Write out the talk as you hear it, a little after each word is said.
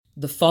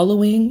The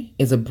following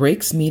is a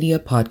Breaks Media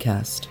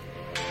podcast.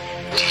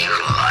 Do you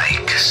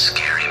like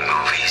scary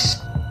movies?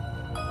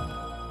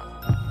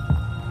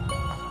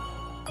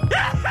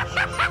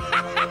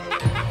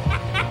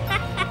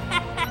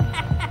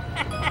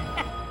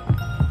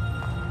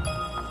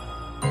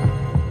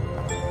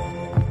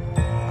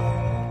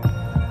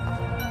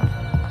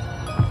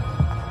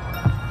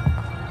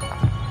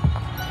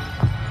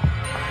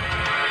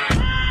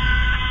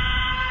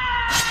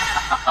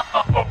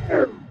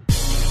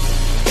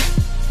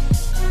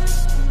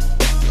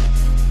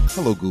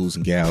 Hello, ghouls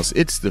and gals.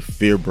 It's the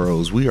Fear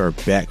Bros. We are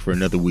back for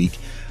another week.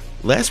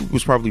 Last week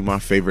was probably my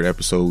favorite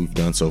episode we've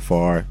done so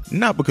far.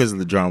 Not because of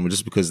the drama,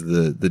 just because of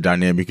the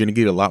dynamic. You're going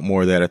to get a lot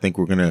more of that. I think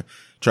we're going to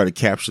try to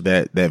capture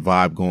that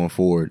vibe going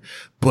forward.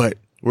 But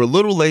we're a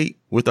little late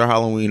with our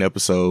Halloween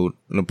episode.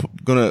 I'm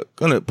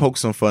gonna poke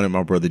some fun at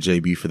my brother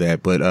JB for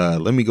that. But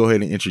let me go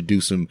ahead and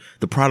introduce him,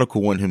 the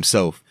prodigal one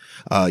himself.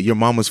 Your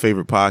mama's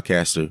favorite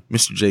podcaster,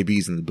 Mr.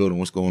 JB's in the building.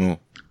 What's going on?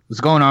 What's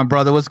going on,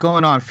 brother? What's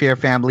going on, Fear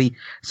family?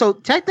 So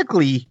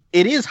technically,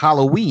 it is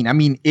Halloween. I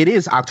mean, it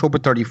is October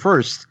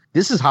 31st.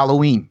 This is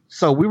Halloween.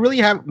 So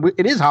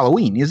it is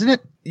Halloween, isn't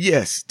it?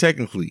 Yes,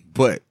 technically.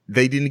 But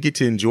they didn't get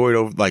to enjoy it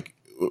over,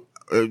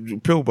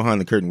 peel behind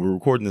the curtain. We're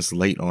recording this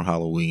late on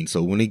Halloween.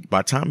 So by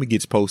the time it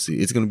gets posted,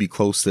 it's going to be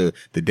close to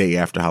the day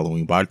after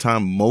Halloween. By the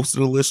time most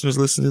of the listeners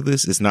listen to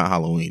this, it's not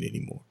Halloween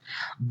anymore.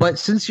 But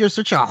since you're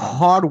such a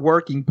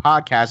hardworking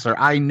podcaster,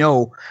 I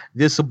know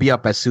this will be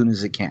up as soon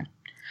as it can.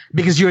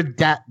 Because you're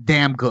that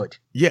damn good.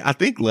 Yeah, I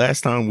think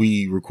last time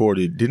we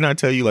recorded, didn't I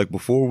tell you,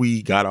 before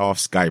we got off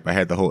Skype, I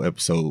had the whole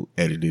episode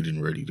edited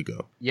and ready to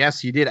go.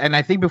 Yes, you did. And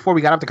I think before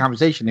we got off the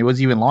conversation, it was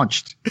even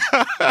launched.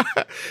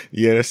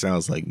 Yeah, that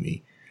sounds like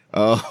me.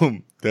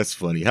 That's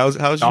funny. How's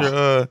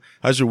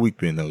your week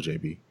been though,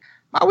 JB?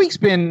 My week's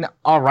been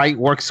all right.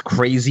 Work's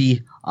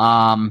crazy.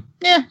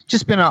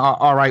 Just been a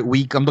all right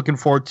week. I'm looking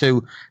forward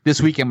to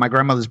this weekend. My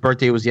grandmother's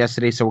birthday was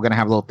yesterday, so we're going to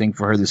have a little thing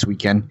for her this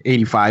weekend.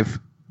 85.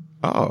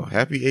 Oh,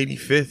 happy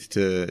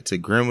 85th to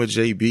Grandma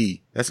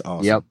JB. That's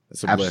awesome. Yep,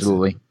 that's a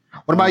absolutely.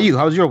 Blessing. What about you?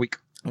 How was your week?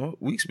 Well,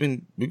 week's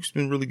been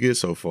really good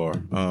so far.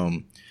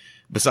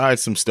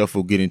 Besides some stuff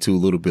we'll get into a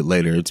little bit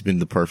later, it's been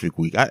the perfect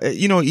week.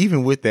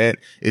 Even with that,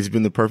 it's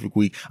been the perfect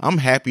week. I'm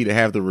happy to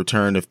have the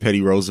return of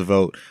Petty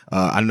Roosevelt.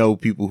 I know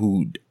people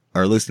who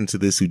are listening to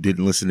this who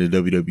didn't listen to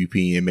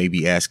WWP and may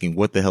be asking,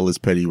 what the hell is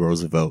Petty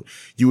Roosevelt?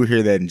 You will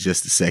hear that in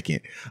just a second.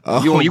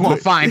 You're going to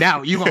find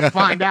out. You're going to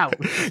find out.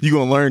 You're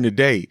going to learn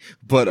today.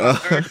 But,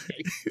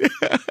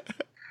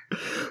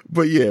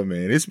 but yeah,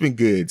 man, it's been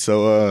good.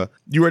 So,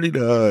 you ready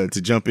to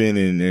jump in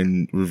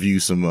and review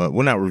some,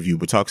 not review,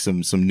 but talk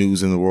some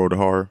news in the world of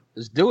horror?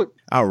 Let's do it.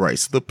 All right.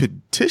 So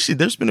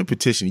there's been a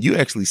petition. You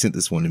actually sent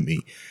this one to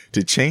me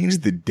to change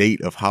the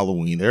date of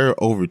Halloween. There are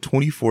over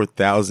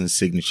 24,000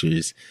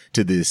 signatures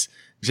to this.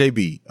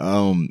 JB,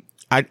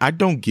 I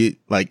don't get,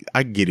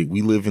 I get it.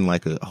 We live in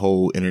a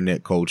whole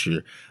internet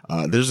culture.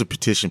 There's a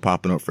petition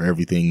popping up for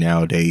everything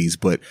nowadays,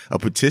 but a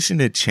petition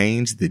to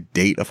change the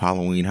date of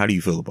Halloween. How do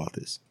you feel about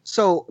this?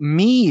 So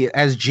me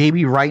as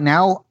JB right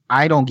now,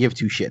 I don't give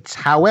two shits.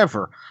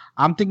 However,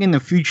 I'm thinking in the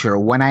future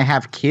when I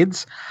have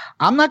kids,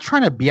 I'm not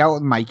trying to be out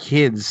with my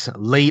kids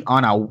late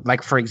on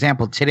for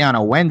example, today on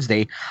a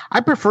Wednesday.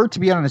 I prefer to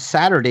be on a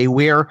Saturday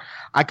where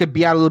I could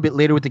be out a little bit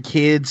later with the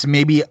kids,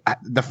 maybe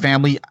the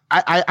family.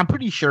 I'm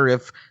pretty sure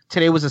if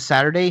today was a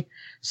Saturday,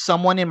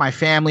 someone in my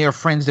family or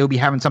friends, they'll be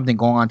having something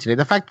going on today.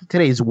 The fact that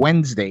today is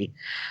Wednesday,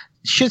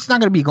 shit's not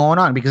going to be going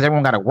on because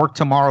everyone got to work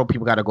tomorrow.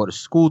 People got to go to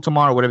school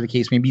tomorrow, whatever the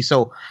case may be.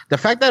 So the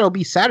fact that it'll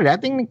be Saturday, I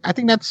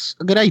think that's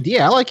a good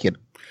idea. I like it.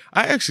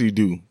 I actually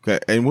do.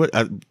 And what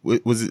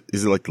was it?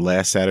 Is it the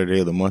last Saturday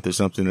of the month or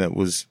something that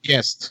was?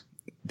 Yes.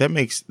 That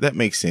makes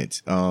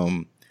sense. I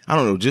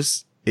don't know.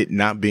 Just it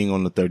not being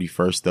on the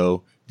 31st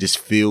though, just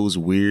feels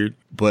weird.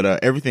 But, I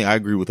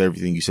agree with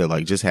everything you said.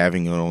 Just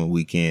having it on the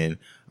weekend,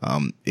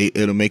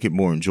 it'll make it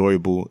more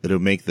enjoyable. It'll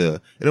make the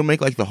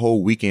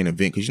whole weekend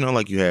event. Cause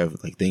you have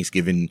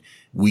Thanksgiving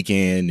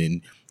weekend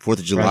and 4th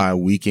of July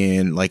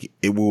weekend.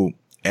 It will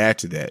add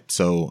to that.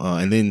 So,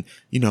 and then,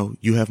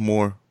 you have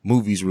more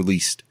movies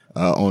released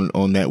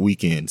on that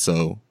weekend.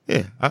 So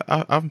yeah,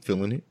 I'm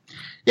feeling it.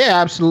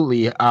 Yeah,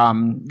 absolutely.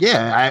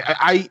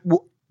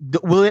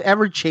 Will it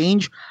ever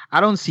change?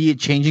 I don't see it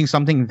changing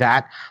something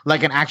that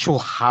an actual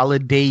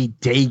holiday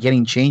day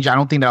getting changed. I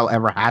don't think that'll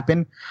ever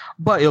happen,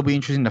 but it'll be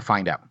interesting to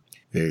find out.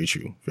 Very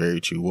true.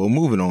 Very true. Well,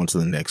 moving on to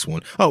the next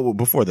one. Oh, well,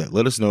 before that,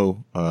 let us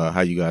know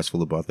how you guys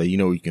feel about that.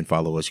 You can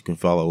follow us. You can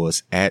follow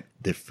us at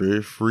the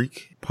Fear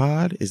Freak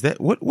Pod. Is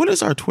that what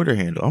is our Twitter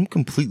handle? I'm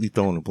completely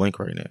throwing a blank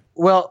right now.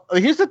 Well,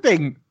 here's the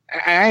thing.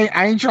 I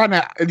ain't trying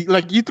to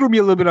you threw me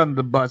a little bit on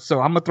the bus,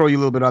 so I'm gonna throw you a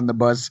little bit on the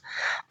bus.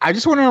 I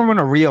just want everyone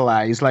to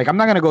realize, I'm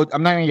not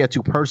gonna get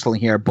too personal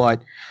here,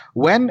 but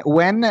when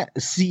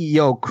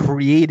CEO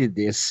created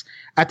this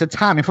at the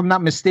time, if I'm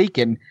not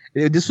mistaken,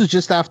 this was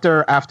just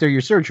after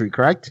your surgery,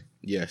 correct?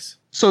 Yes.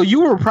 So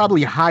you were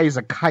probably high as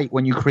a kite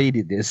when you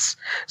created this.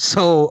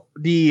 So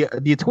the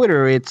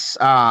Twitter, it's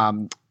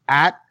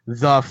at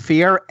the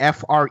Fear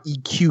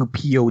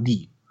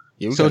FREQPOD.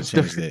 Yeah, we So gotta it's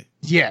change that.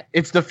 yeah,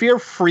 it's the Fear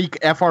Freak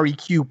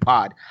FREQ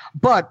pod.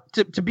 But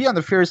to be on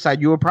the fear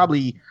side, you were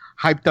probably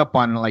hyped up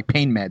on like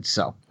pain meds,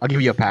 so I'll give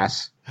you a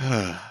pass.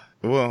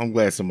 Well, I'm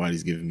glad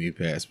somebody's giving me a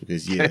pass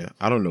because yeah,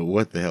 I don't know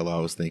what the hell I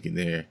was thinking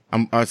there.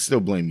 I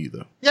still blame you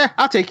though. Yeah,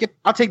 I'll take it.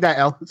 I'll take that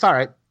L. It's all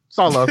right. It's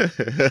all love.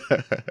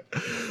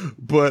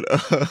 But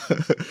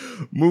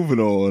moving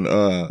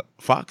on,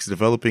 Fox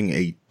developing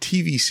a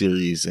TV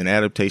series, an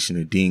adaptation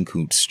of Dean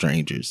Koontz'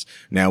 Strangers.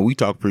 Now, we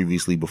talked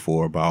previously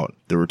before about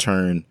the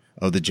return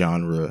of the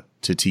genre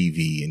to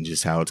TV and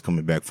just how it's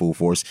coming back full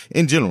force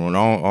in general, in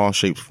all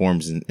shapes,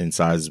 forms, and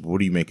sizes. But what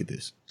do you make of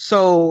this?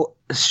 So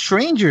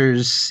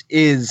Strangers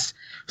is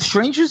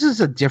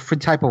a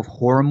different type of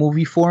horror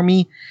movie for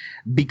me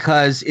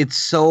because it's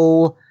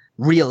so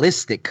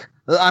realistic.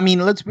 I mean,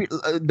 let's be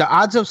the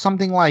odds of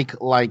something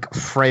like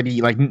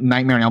Freddy, like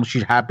Nightmare on Elm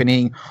Street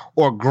happening,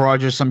 or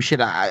Grudge or some shit.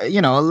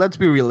 Let's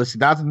be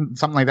realistic.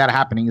 Something like that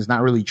happening is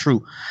not really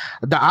true.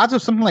 The odds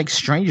of something like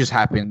Strangers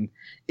happen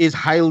is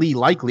highly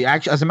likely.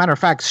 Actually, as a matter of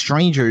fact,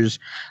 Stranger,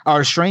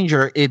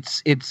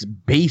 it's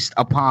based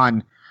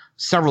upon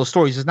several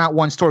stories. It's not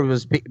one story; it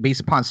was based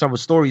upon several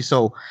stories.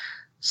 So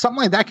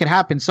something like that could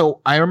happen.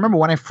 So I remember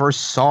when I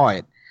first saw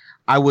it,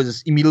 I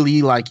was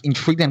immediately like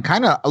intrigued and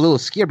kind of a little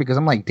scared because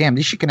I'm like, damn,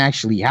 this shit can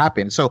actually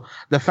happen. So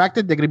the fact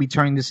that they're going to be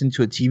turning this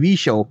into a TV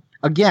show,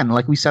 again,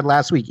 like we said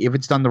last week, if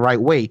it's done the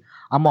right way,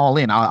 I'm all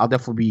in. I'll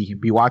definitely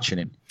be watching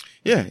it.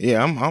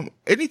 Yeah. I'm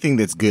anything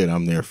that's good,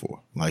 I'm there for.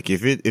 Like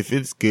if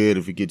it's good,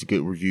 if it gets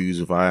good reviews,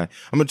 I'm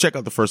gonna check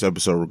out the first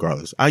episode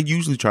regardless. I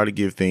usually try to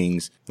give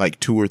things like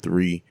 2 or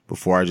 3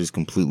 before I just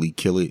completely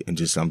kill it and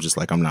I'm just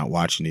like, I'm not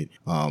watching it.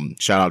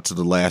 Shout out to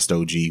The Last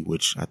OG,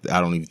 which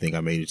I don't even think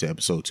I made it to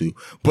episode 2,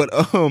 but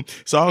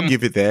so I'll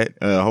give it that.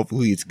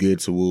 Hopefully it's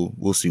good. So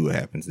we'll see what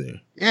happens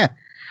there. Yeah.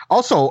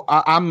 Also,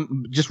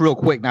 I'm just real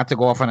quick, not to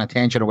go off on a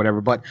tangent or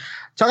whatever, but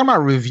talking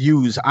about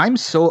reviews, I'm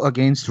so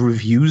against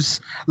reviews.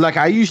 Like,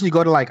 I usually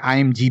go to like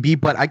IMDb,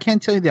 but I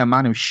can't tell you the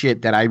amount of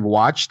shit that I've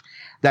watched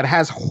that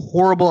has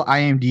horrible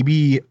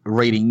IMDb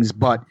ratings,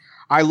 but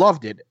I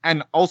loved it.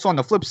 And also on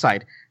the flip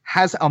side,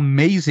 has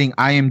amazing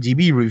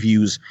IMDb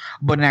reviews,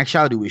 but in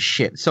actuality was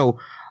shit. So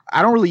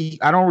I don't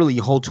really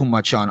hold too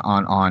much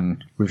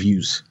on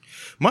reviews.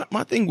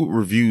 My thing with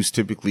reviews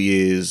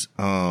typically is,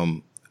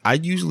 I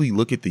usually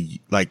look at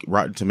the like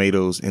Rotten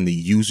Tomatoes and the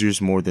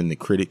users more than the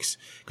critics.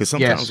 Cause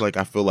sometimes like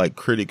I feel like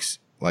critics,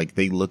 like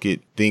they look at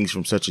things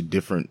from such a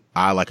different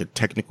eye, like a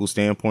technical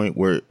standpoint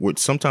where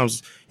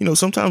sometimes,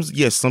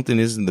 yes, something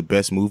isn't the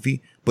best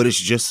movie, but it's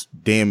just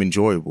damn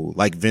enjoyable.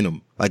 Like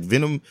Venom,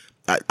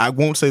 I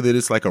won't say that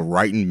it's like a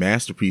writing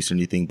masterpiece or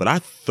anything, but I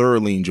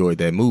thoroughly enjoyed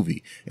that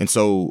movie. And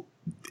so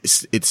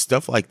it's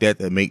stuff like that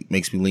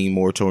makes me lean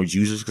more towards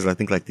users. Cause I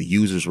think like the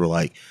users were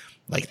like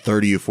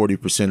 30 or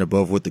 40%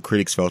 above what the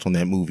critics felt on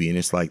that movie. And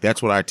it's like,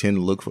 that's what I tend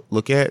to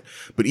look at.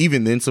 But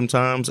even then,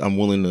 sometimes I'm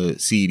willing to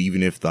see it,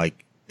 even if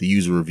like the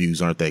user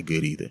reviews aren't that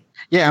good either.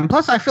 Yeah. And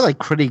plus I feel like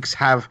critics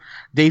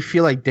they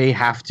feel like they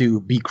have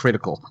to be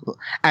critical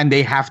and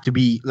they have to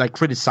be like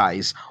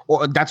criticized,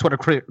 or that's what a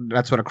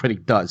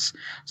critic does.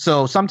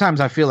 So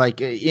sometimes I feel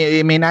like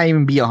it may not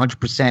even be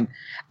 100%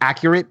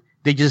 accurate.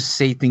 They just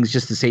say things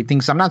just to say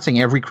things. So I'm not saying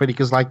every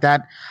critic is like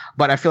that,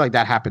 but I feel like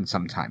that happens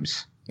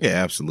sometimes.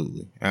 Yeah,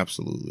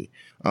 absolutely.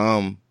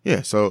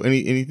 Yeah. So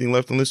anything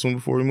left on this one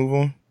before we move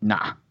on?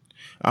 Nah.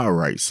 All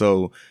right.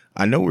 So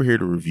I know we're here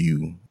to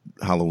review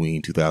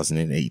Halloween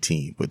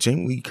 2018, but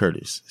Jamie Lee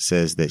Curtis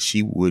says that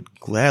she would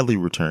gladly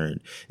return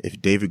if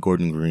David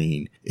Gordon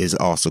Green is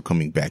also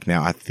coming back.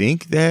 Now, I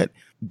think that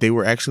they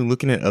were actually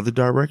looking at other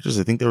directors.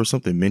 I think there was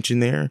something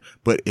mentioned there,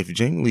 but if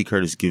Jamie Lee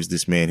Curtis gives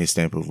this man his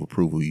stamp of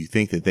approval, you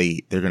think that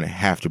they're going to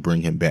have to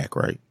bring him back,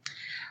 right?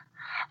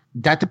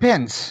 That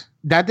depends.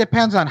 That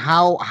depends on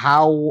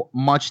how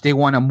much they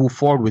want to move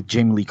forward with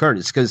Jamie Lee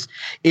Curtis. Because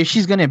if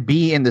she's going to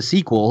be in the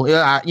sequel,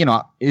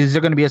 is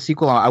there going to be a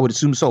sequel? I would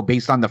assume so,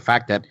 based on the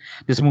fact that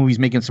this movie's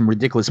making some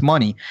ridiculous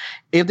money.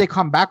 If they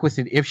come back with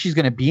it, if she's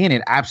going to be in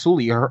it,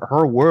 absolutely,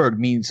 her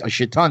word means a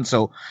shit ton.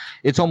 So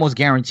it's almost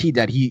guaranteed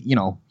that he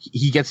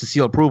gets the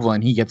seal approval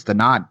and he gets the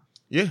nod.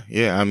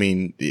 Yeah. I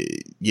mean,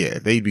 yeah,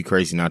 they'd be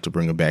crazy not to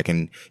bring him back.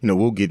 And,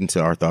 we'll get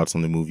into our thoughts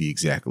on the movie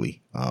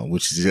exactly,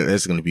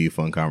 that's going to be a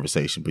fun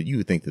conversation, but you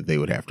would think that they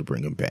would have to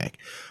bring him back.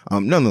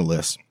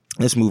 Nonetheless,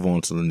 let's move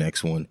on to the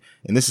next one.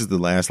 And this is the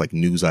last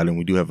news item.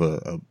 We do have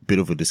a bit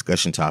of a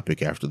discussion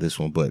topic after this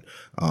one, but,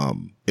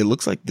 it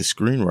looks like the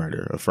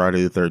screenwriter of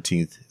Friday the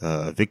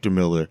 13th, Victor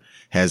Miller,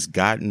 has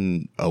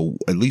gotten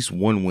at least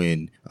one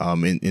win,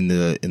 in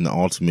the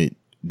ultimate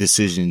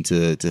decision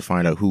to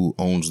find out who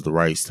owns the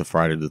rights to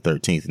Friday the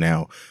 13th.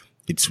 Now,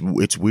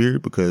 it's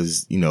weird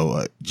because,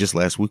 just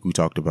last week we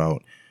talked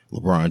about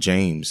LeBron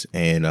James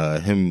and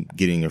him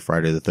getting a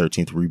Friday the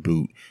 13th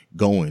reboot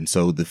going.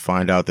 So to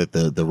find out that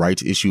the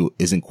rights issue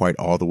isn't quite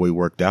all the way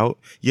worked out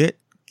yet,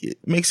 it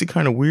makes it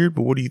kind of weird.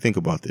 But what do you think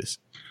about this?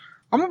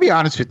 I'm gonna be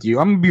honest with you.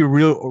 I'm gonna be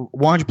real,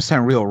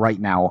 100% real right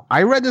now.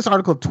 I read this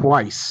article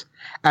twice,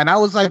 and I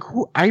was like,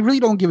 I really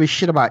don't give a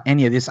shit about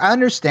any of this. I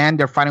understand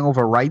they're fighting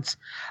over rights,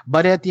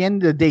 but at the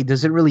end of the day,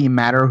 does it really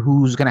matter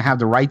who's gonna have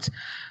the rights?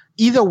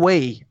 Either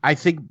way, I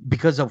think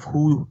because of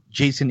who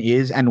Jason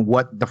is and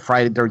what the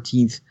Friday the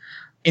 13th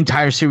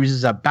entire series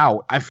is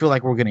about, I feel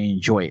like we're gonna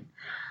enjoy it.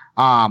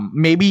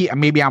 Maybe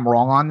I'm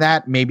wrong on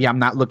that. Maybe I'm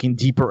not looking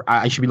deeper.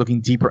 I should be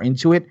looking deeper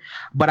into it.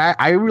 But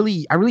I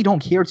really don't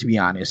care, to be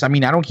honest. I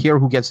mean, I don't care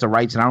who gets the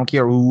rights, and I don't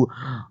care who,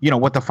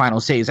 what the final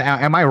says.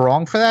 Am I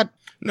wrong for that?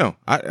 No,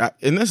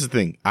 and that's the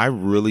thing. I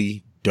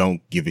really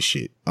don't give a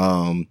shit.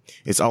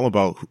 It's all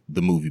about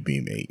the movie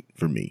being made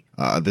for me.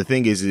 The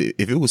thing is,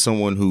 if it was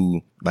someone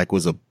who like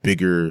was a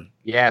bigger,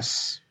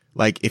 yes,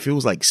 like if it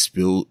was like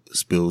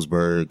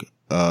Spielberg,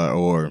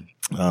 or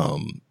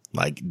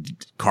like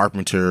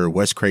Carpenter,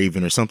 Wes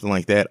Craven, or something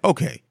like that.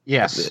 Okay.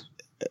 Yes.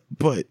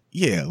 But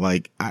yeah,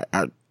 like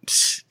I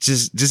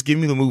just give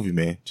me the movie,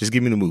 man. Just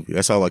give me the movie.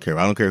 That's all I care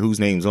about. I don't care whose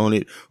name's on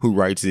it, who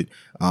writes it.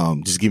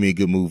 Just give me a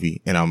good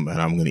movie, and I'm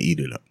gonna eat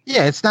it up.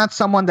 Yeah, it's not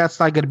someone that's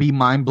like gonna be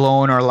mind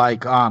blown or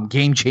like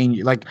game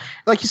changer. Like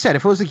you said,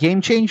 if it was a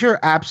game changer,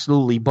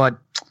 absolutely. But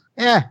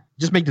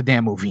just make the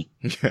damn movie.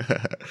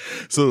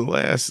 So the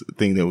last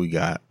thing that we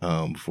got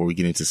before we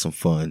get into some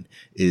fun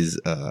is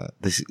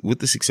with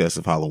the success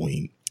of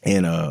Halloween.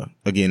 And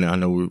again, I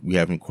know we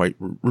haven't quite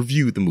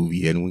reviewed the movie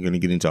yet, and we're going to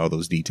get into all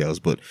those details.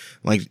 But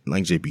like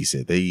JB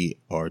said, they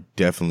are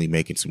definitely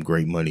making some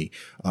great money.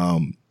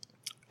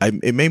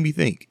 It made me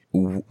think,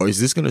 is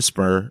this going to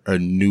spur a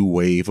new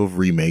wave of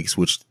remakes?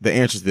 Which the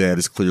answer to that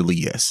is clearly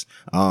yes.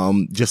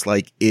 Just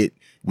like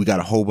we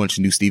got a whole bunch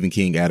of new Stephen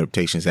King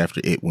adaptations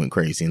after it went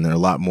crazy, and there are a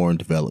lot more in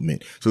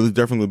development. So there's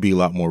definitely going to be a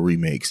lot more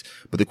remakes.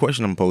 But the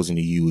question I'm posing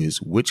to you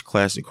is, which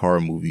classic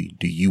horror movie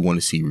do you want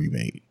to see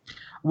remade?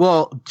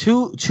 Well,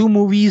 two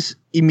movies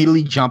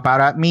immediately jump out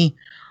at me.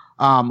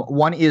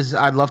 One is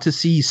I'd love to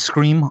see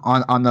Scream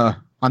on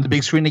the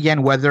big screen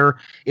again, whether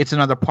it's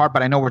another part,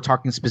 but I know we're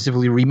talking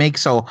specifically remake.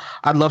 So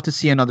I'd love to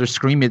see another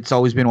Scream. It's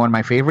always been one of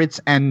my favorites.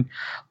 And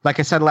like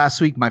I said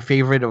last week, my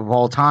favorite of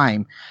all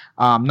time,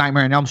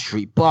 Nightmare on Elm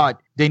Street. But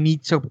they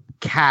need to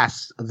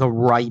cast the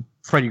right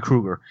Freddy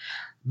Krueger.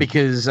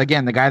 Because,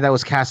 again, the guy that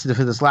was casted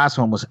for this last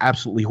one was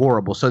absolutely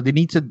horrible. So they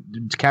need to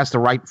cast the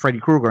right Freddy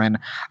Krueger. And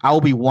I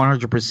will be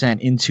 100%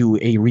 into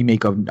a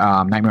remake of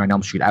Nightmare on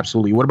Elm Street.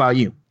 Absolutely. What about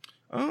you?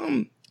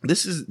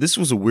 This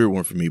was a weird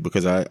one for me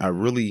because I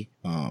really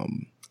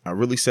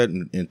sat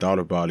and thought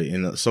about it,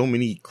 and so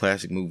many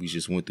classic movies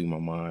just went through my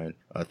mind.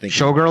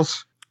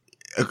 Showgirls?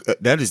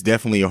 That is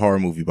definitely a horror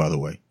movie, by the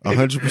way.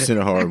 100%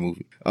 a horror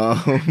movie.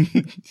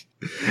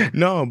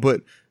 No,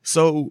 but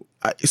so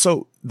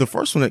the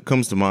first one that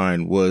comes to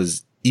mind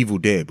was Evil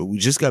Dead, but we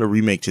just got a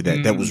remake to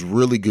that. That was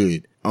really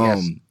good.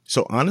 Yes.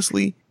 So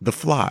honestly, The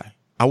Fly.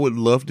 I would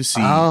love to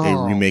see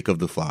a remake of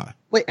The Fly.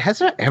 Wait, has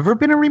there ever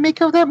been a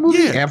remake of that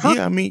movie? Ever?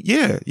 Yeah, I mean,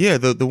 yeah.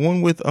 The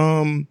one with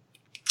oh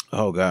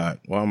God,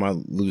 why am I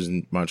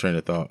losing my train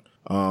of thought?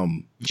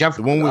 The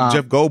one with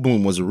Jeff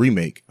Goldblum was a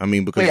remake. I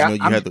mean, because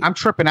I'm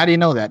tripping. I didn't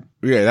know that.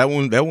 Yeah,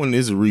 that one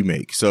is a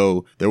remake.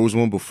 So there was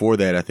one before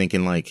that, I think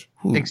in like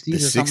the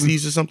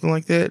 60s or something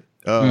like that.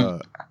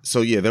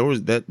 So yeah, there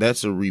was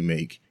that's a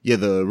remake. Yeah,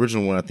 the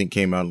original one I think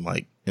came out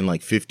in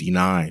like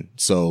 59.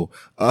 So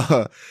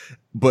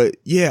but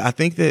yeah, I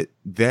think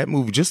that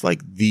movie, just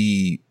like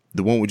the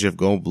one with Jeff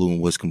Goldblum,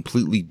 was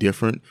completely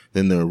different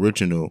than the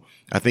original.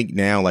 I think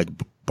now like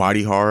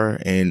body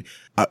horror, and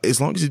as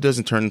long as it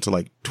doesn't turn into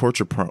like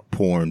torture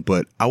porn,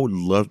 but I would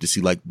love to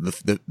see like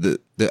the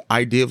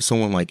idea of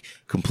someone like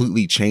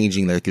completely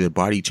changing, like their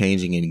body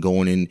changing and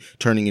going in,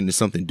 turning into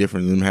something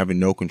different and them having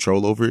no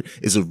control over it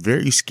is a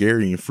very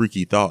scary and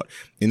freaky thought.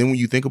 And then when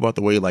you think about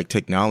the way like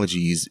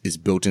technology is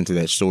built into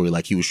that story,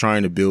 like he was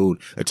trying to build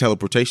a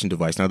teleportation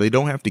device. Now they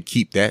don't have to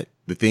keep that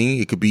the thing.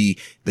 It could be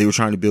they were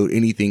trying to build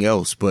anything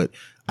else, but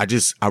I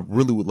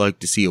really would like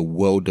to see a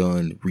well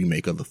done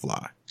remake of The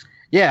Fly.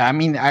 Yeah, I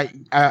mean,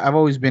 I've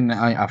always been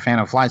a fan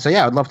of Fly, so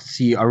yeah, I'd love to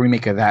see a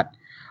remake of that.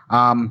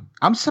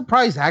 I'm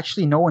surprised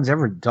actually no one's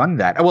ever done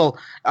that. Well,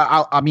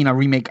 I mean a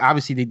remake.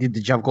 Obviously, they did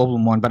the Jeff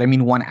Goldblum one, but I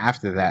mean one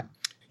after that.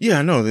 Yeah,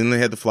 I know. Then they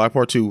had The Fly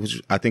Part 2,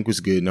 which I think was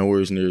good.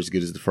 Nowhere near as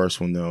good as the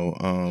first one, though.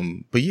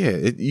 But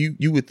yeah,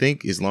 you would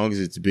think as long as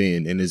it's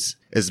been and is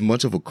as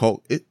much of a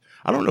cult.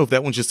 I don't know if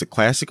that one's just a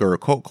classic or a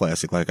cult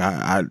classic. Like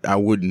I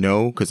wouldn't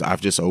know because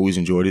I've just always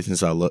enjoyed it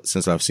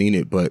since I've seen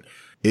it, but.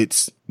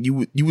 You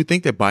would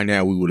think that by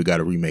now we would have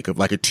got a remake of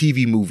like a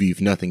TV movie, if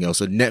nothing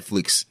else, a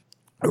Netflix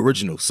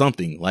original,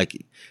 something like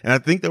it. And I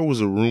think there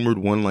was a rumored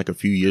one like a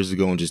few years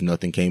ago and just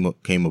nothing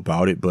came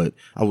about it, but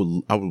I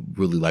would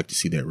really like to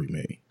see that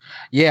remade.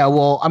 Yeah,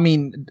 well, I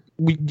mean,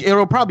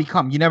 it'll probably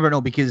come. You never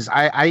know, because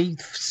I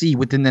see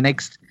within the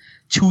next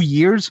 2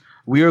 years,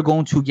 we are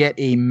going to get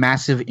a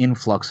massive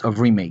influx of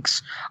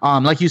remakes.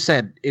 Like you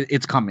said,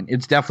 it's coming.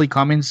 It's definitely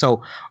coming.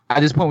 So at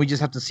this point, we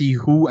just have to see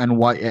who and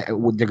what they're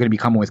going to be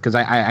coming with, because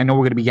I know we're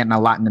going to be getting a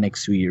lot in the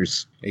next 2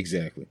 years.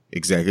 Exactly.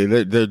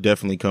 They're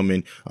definitely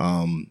coming.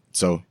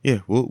 So yeah,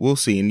 we'll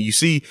see. And you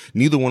see,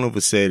 neither one of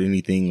us said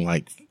anything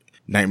like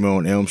Nightmare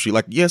on Elm Street.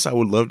 Like, yes, I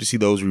would love to see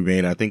those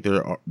remade. I think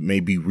there are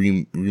maybe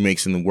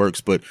remakes in the works,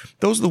 but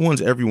those are the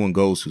ones everyone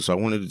goes to. So I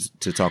wanted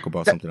to talk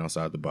about something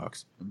outside the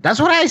box. That's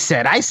what I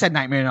said. I said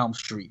Nightmare on Elm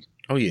Street.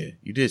 Oh yeah,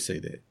 you did say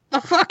that. The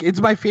fuck?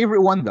 It's my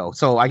favorite one though,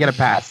 so I get a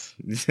pass.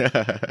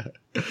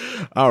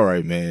 All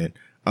right, man.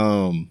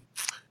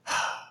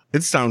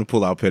 It's time to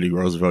pull out Petty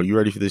Roosevelt. You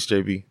ready for this,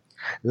 JB?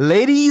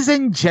 Ladies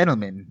and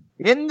gentlemen,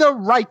 in the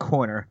right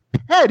corner,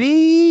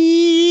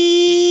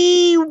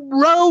 Petty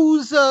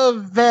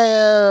Roosevelt.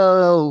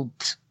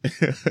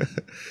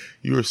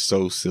 You are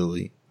so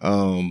silly.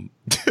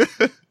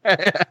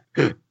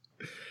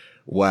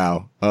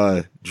 Wow.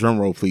 Drum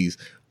roll, please.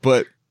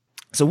 But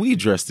so we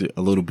addressed it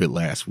a little bit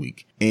last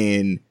week,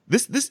 and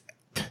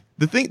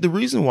the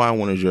reason why I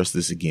want to address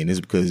this again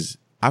is because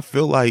I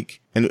feel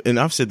like, and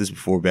I've said this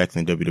before back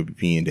in the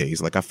WWPN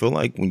days, like I feel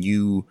like when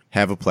you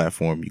have a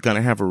platform, you kind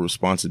of have a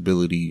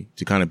responsibility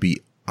to kind of be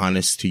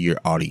honest to your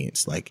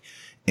audience. Like,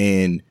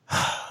 and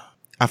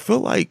I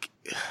feel like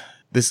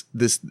this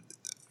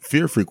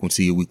Fear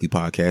Frequency, a weekly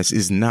podcast,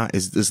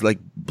 is like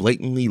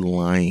blatantly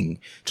lying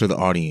to the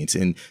audience.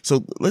 And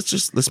so let's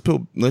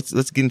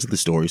get into the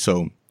story.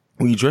 So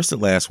we addressed it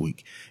last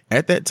week.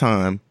 At that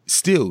time,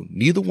 still,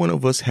 neither one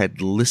of us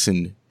had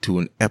listened to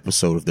an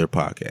episode of their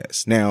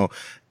podcast. Now,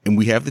 and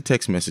we have the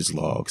text message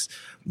logs.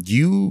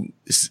 You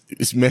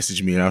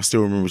messaged me, and I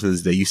still remember to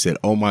this day, you said,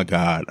 "Oh my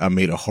God, I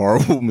made a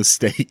horrible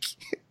mistake."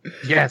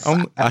 Yes.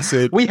 I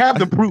said, we have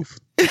the proof.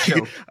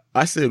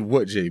 I said,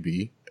 "What,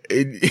 JB?"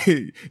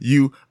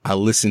 I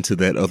listened to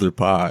that other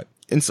pod.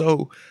 And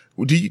so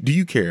do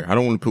you care? I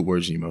don't want to put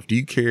words in your mouth. Do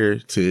you care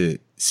to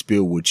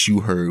spill what you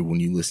heard when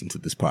you listened to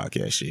this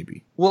podcast,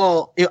 JB?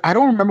 Well, I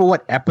don't remember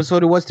what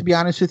episode it was, to be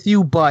honest with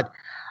you, but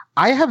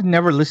I have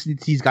never listened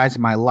to these guys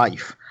in my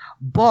life.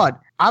 But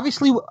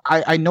obviously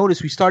I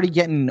noticed we started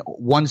getting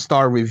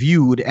 1-star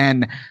reviewed,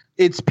 and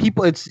it's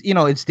people,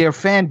 it's their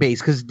fan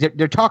base, because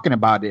they're talking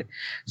about it.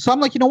 So I'm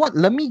like, you know what?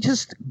 Let me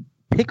just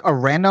pick a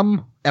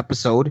random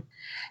episode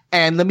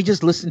and let me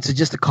just listen to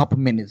just a couple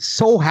minutes.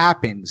 So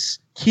happens,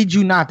 kid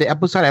you not, the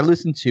episode I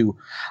listened to,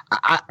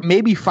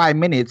 maybe 5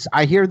 minutes,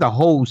 I hear the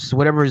host,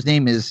 whatever his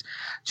name is,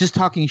 just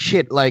talking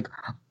shit, like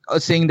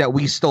saying that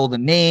we stole the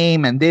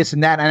name and this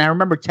and that. And I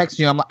remember texting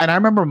you, and I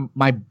remember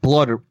my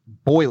blood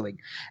boiling.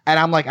 And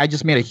I'm like, I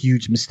just made a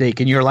huge mistake.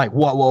 And you're like,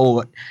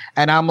 whoa.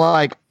 And I'm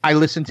like, I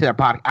listened to that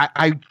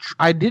podcast.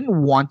 I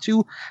didn't want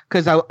to,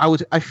 because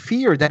I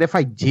feared that if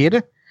I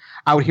did,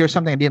 I would hear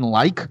something I didn't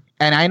like.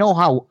 And I know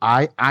how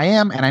I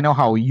am, and I know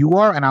how you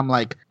are. And I'm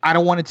like, I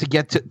don't want it to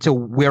get to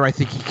where I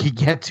think he could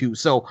get to.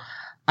 So,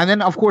 and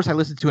then of course I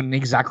listened to it and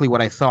exactly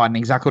what I thought and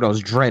exactly what I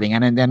was dreading.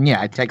 And then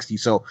I text you.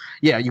 So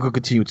yeah, you could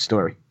continue with the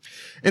story.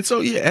 And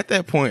so, yeah, at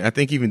that point, I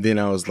think even then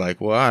I was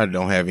like, well, I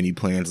don't have any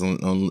plans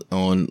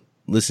on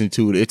listening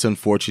to it. It's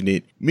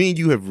unfortunate. Me and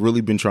you have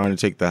really been trying to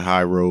take the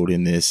high road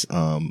in this.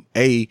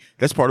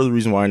 That's part of the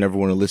reason why I never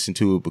want to listen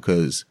to it,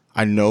 because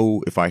I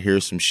know if I hear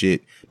some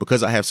shit,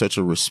 because I have such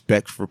a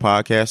respect for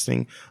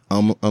podcasting,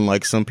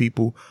 unlike some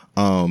people,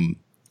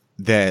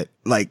 that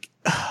like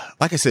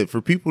I said, for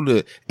people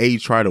to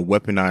try to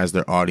weaponize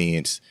their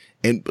audience,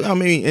 and I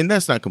mean, and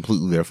that's not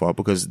completely their fault,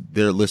 because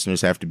their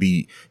listeners have to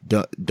be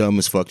dumb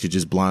as fuck to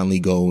just blindly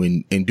go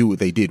and do what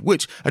they did,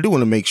 which I do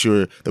want to make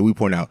sure that we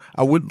point out.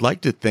 I would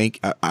like to thank,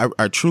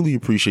 I truly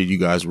appreciate you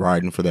guys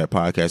riding for that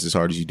podcast as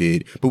hard as you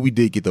did, but we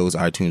did get those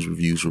iTunes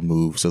reviews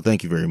removed. So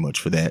thank you very much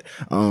for that.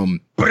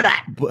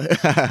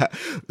 But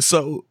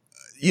so,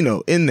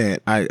 in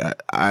that,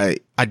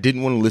 I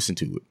didn't want to listen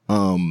to it.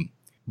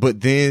 But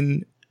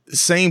then,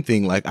 same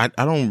thing, like I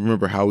don't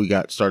remember how we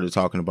started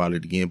talking about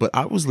it again, but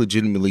I was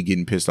legitimately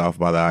getting pissed off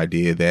by the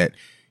idea that,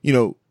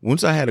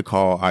 once I had to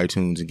call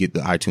iTunes and get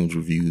the iTunes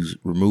reviews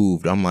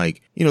removed, I'm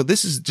like,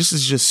 this is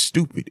just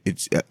stupid.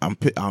 It's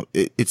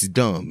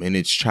dumb and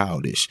it's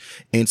childish.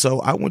 And so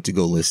I went to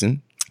go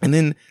listen, and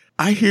then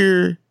I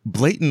hear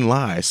blatant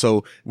lies.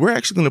 So we're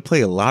actually going to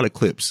play a lot of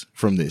clips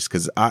from this,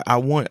 because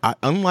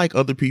unlike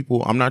other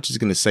people, I'm not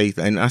just going to say,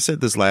 and I said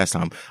this last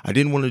time, I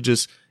didn't want to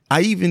just,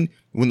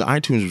 when the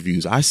iTunes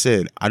reviews, I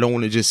said, I don't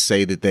want to just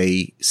say that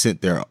they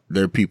sent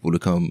their people to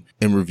come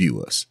and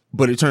review us.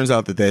 But it turns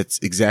out that that's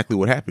exactly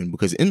what happened,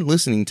 because in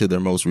listening to their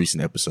most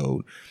recent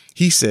episode,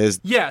 he says,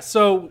 yeah,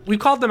 so we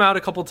called them out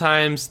a couple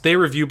times. They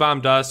review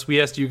bombed us.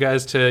 We asked you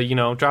guys to,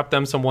 drop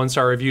them some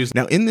 1-star reviews.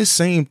 Now, in this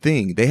same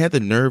thing, they had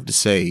the nerve to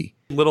say,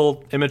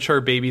 little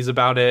immature babies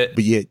about it.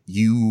 But yet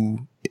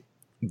you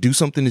do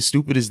something as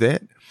stupid as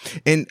that.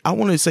 And I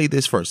want to say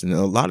this first, and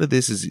a lot of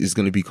this is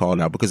going to be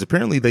called out, because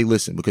apparently they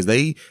listen, because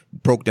they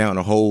broke down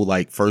a whole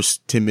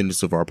first 10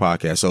 minutes of our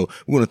podcast. So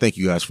we want to thank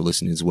you guys for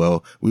listening as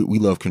well. We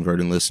love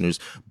converting listeners,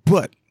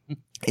 but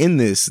in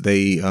this,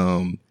 they,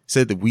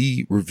 said that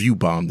we review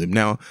bombed them.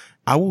 Now,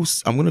 I'm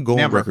going to go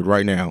on record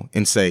right now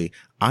and say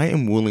I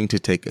am willing to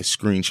take a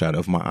screenshot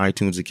of my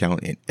iTunes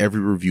account and every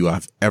review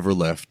I've ever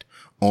left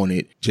on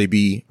it.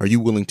 JB, are you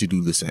willing to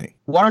do the same?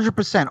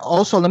 100%.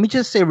 Also, let me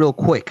just say real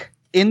quick.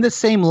 In the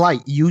same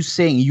light, you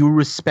saying you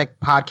respect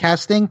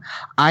podcasting,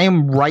 I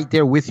am right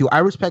there with you. I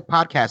respect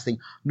podcasting.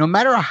 No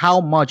matter how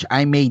much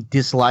I may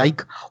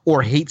dislike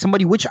or hate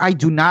somebody, which I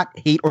do not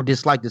hate or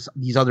dislike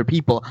these other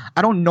people.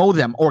 I don't know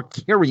them or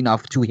care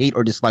enough to hate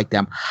or dislike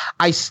them.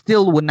 I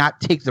still would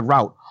not take the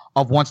route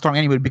of one star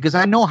anybody because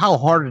I know how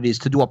hard it is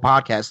to do a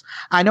podcast.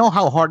 I know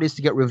how hard it is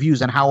to get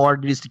reviews and how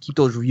hard it is to keep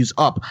those reviews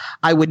up.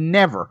 I would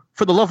never,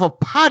 for the love of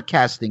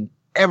podcasting,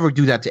 ever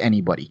do that to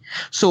anybody.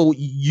 So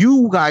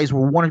you guys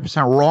were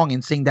 100% wrong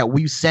in saying that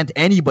we sent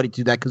anybody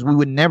to that because we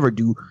would never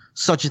do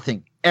such a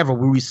thing ever.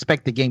 We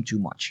respect the game too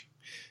much.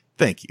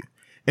 Thank you.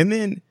 And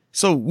then,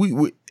 so we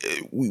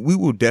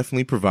will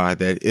definitely provide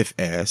that if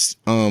asked.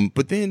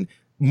 But then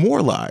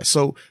more lies.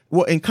 So,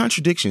 well, in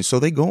contradiction. So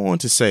they go on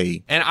to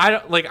say, and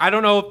I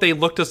don't know if they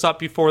looked us up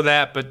before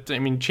that, but I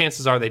mean,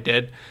 chances are they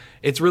did.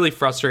 It's really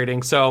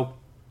frustrating. So,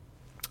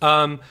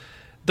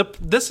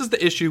 this is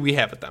the issue we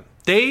have with them.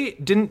 They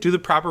didn't do the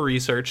proper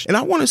research. And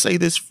I want to say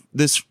this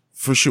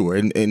for sure.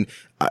 And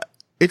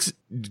it's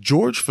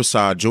George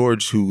Facade,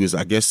 George, who is,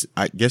 I guess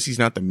he's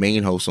not the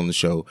main host on the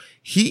show.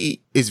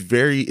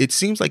 It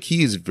seems like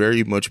he is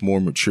very much more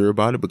mature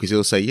about it because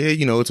he'll say, yeah,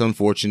 you know, it's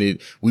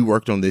unfortunate. We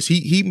worked on this.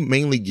 He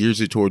mainly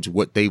gears it towards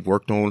what they've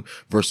worked on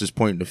versus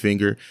pointing the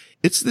finger.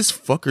 It's this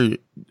fucker,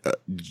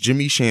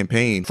 Jimmy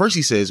Champagne. First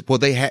he says, well,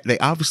 they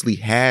obviously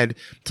had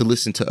to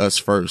listen to us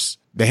first.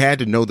 They had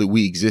to know that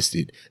we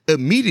existed.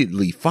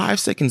 Immediately, 5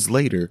 seconds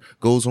later,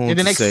 goes on to say... In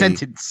the next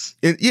sentence.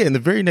 In the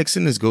very next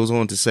sentence goes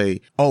on to say,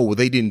 oh, well,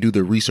 they didn't do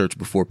their research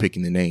before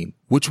picking the name.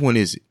 Which one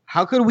is it?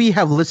 How could we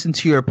have listened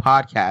to your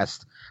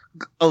podcast,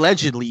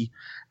 allegedly,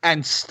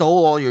 and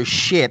stole all your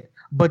shit,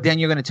 but then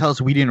you're going to tell us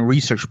we didn't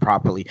research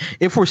properly?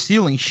 If we're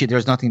stealing shit,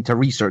 there's nothing to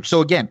research. So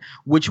again,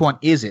 which one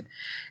is it?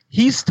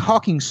 He's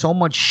talking so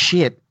much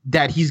shit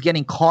that he's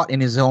getting caught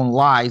in his own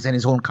lies and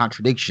his own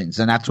contradictions.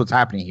 And that's what's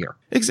happening here.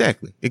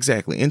 Exactly.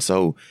 And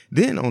so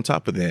then on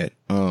top of that,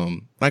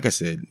 like I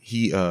said,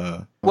 he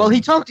talked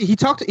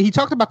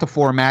about the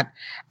format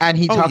and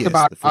he talked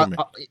about,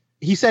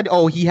 he said,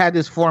 he had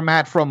this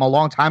format from a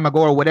long time ago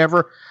or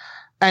whatever.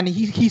 And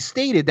he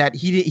stated that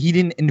he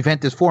didn't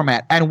invent this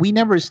format. And we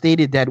never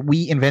stated that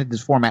we invented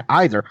this format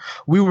either.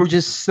 We were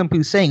just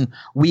simply saying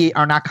we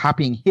are not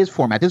copying his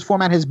format. This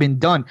format has been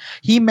done.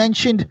 He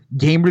mentioned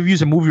game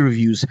reviews and movie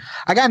reviews.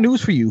 I got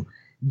news for you.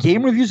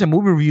 Game reviews and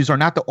movie reviews are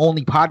not the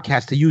only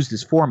podcast to use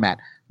this format.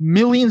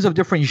 Millions of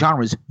different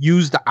genres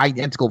use the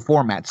identical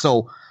format.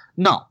 So,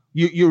 no,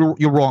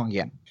 you're wrong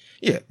again.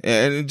 Yeah,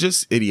 and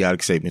just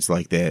idiotic statements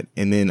like that.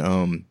 And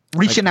then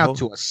reaching out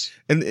to us.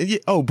 And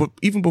but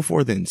even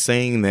before then,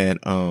 saying that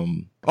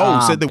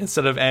said that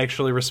instead of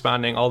actually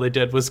responding, all they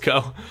did was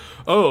go,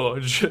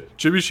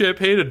 Jimmy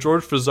Champagne and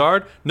George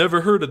Fazard,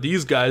 never heard of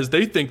these guys.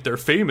 They think they're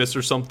famous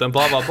or something,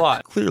 blah blah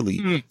blah.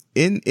 Clearly,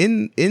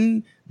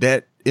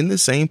 in the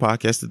same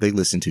podcast that they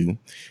listen to,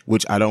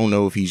 which I don't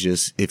know if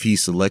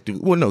he's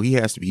selective. Well, no, he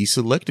has to be. He's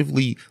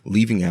selectively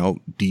leaving out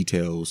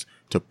details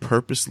to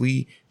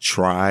purposely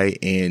try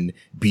and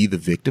be the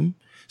victim.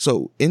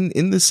 So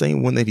in the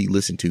same one that he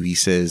listened to, he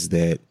says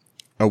that,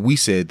 or we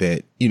said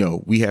that, you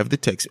know, we have the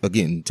text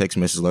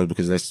message letter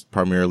because that's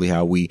primarily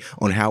how we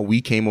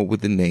came up with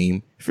the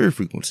name Fear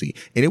Frequency.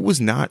 And it was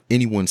not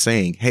anyone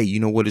saying, hey, you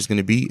know what it's going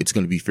to be? It's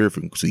going to be Fear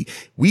Frequency.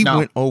 We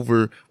went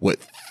over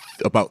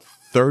about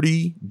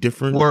 30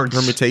 different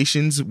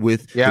permutations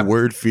with the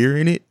word fear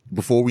in it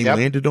before we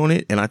landed on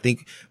it. And I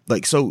think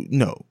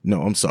no,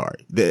 I'm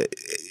sorry.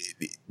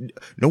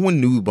 No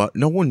one knew about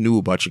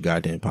your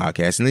goddamn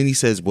podcast. And then he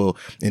says, well,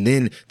 and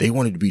then they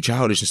wanted to be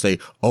childish and say,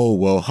 oh,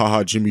 well,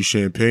 haha, Jimmy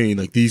Champagne,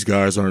 like these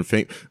guys aren't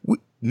famous. We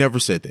never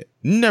said that.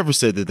 Never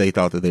said that they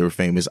thought that they were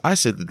famous. I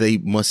said that they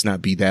must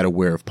not be that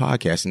aware of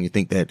podcasting. You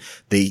think that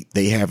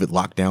they have it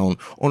locked down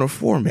on a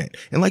format.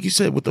 And like you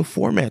said, with the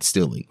format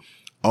stealing,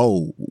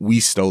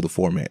 we stole the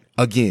format.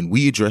 Again,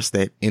 we addressed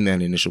that in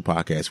that initial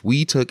podcast.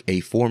 We took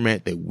a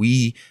format that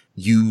we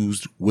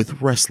used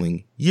with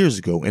wrestling years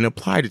ago and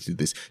applied it to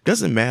this.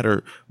 Doesn't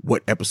matter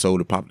what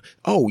episode it popped.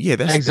 Oh yeah,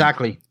 that's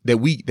exactly that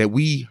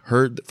we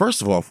heard.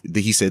 First of all,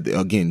 that he said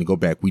again to go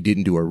back, we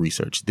didn't do our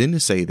research. Then to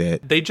say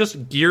that they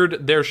just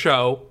geared their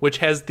show, which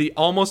has the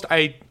almost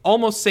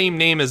same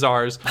name as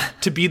ours,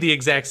 to be the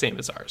exact same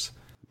as ours.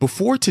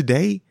 Before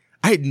today,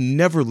 I had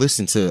never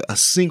listened to a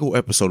single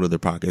episode of their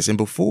podcast. And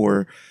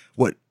before,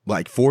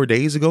 4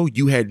 days ago,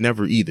 you had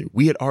never either.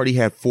 We had already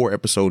had 4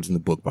 episodes in the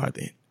book by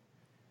then.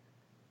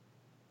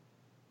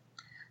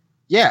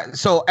 Yeah.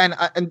 So, and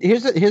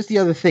here's the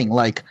other thing.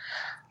 Like,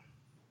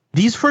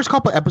 these first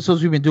couple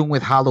episodes we've been doing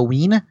with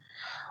Halloween,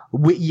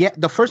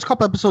 the first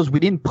couple episodes we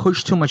didn't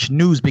push too much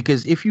news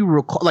because if you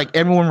recall, like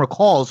everyone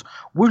recalls,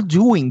 we're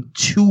doing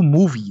 2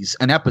 movies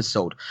an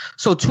episode.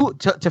 So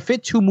to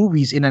fit 2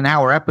 movies in an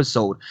hour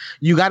episode,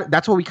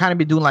 that's what we kind of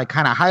been doing, like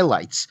kind of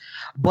highlights.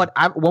 But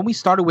when we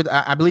started with,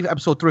 I believe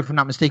episode 3, if I'm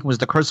not mistaken, was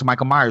The Curse of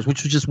Michael Myers,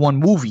 which was just 1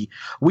 movie.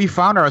 We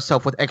found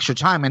ourselves with extra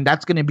time, and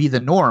that's going to be the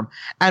norm.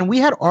 And we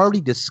had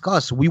already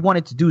discussed we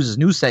wanted to do this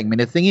news segment.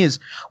 The thing is,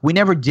 we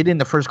never did it in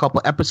the first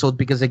couple episodes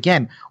because,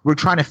 again, we're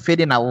trying to fit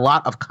in a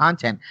lot of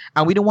content,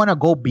 and we don't want to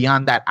go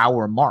beyond that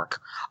hour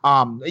mark.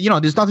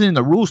 There's nothing in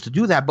the rules to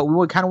do that, but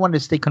we kind of wanted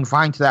to stay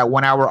confined to that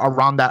 1 hour,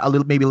 around that,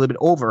 maybe a little bit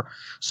over.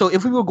 So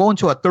if we were going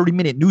to a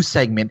 30-minute news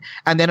segment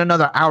and then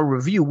another hour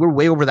review, we're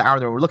way over the hour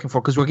that we're looking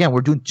for because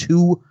we're doing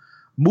 2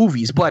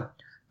 movies. But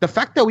the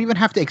fact that we even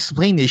have to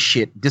explain this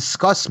shit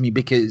disgusts me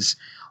because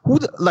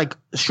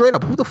straight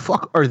up, who the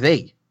fuck are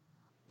they?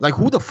 Like,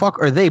 who the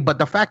fuck are they? But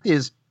the fact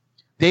is,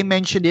 they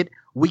mentioned it.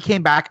 We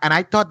came back, and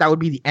I thought that would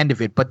be the end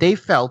of it. But they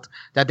felt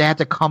that they had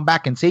to come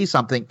back and say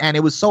something, and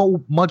it was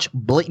so much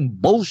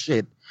blatant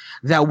bullshit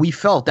that we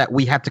felt that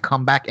we had to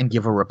come back and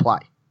give a reply.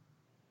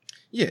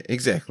 Yeah,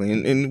 exactly.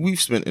 And we've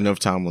spent enough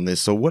time on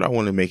this. So what I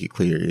want to make it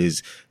clear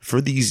is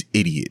for these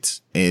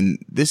idiots, and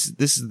this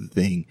is the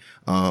thing.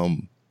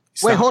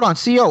 Wait, hold on,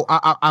 CO.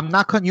 I'm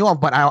not cutting you off,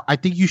 but I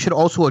think you should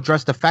also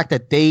address the fact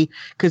that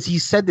because he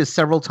said this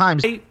several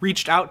times. I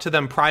reached out to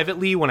them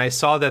privately when I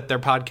saw that their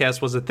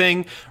podcast was a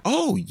thing.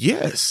 Oh,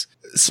 yes.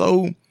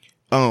 So,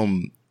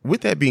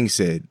 with that being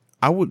said,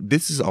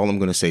 this is all I'm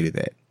going to say to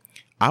that.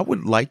 I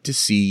would like to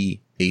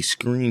see a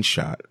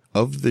screenshot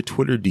of the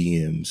Twitter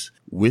DMs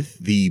with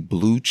the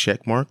blue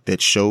check mark that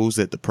shows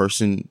that the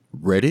person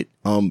read it,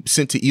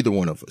 sent to either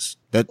one of us.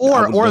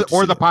 Or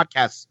the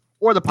podcast.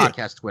 Or the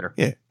podcast Twitter.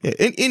 Yeah.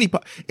 Any,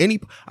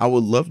 I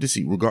would love to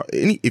see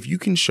if you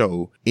can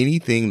show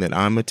anything that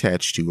I'm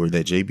attached to or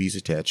that JB's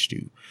attached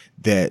to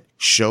that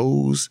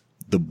shows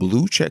the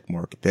blue check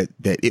mark that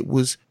it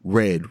was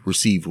read,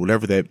 received,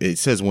 whatever that it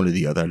says, one or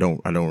the other. I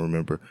don't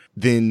remember.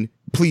 Then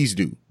please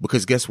do,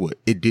 because guess what?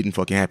 It didn't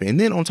fucking happen. And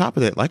then on top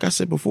of that, like I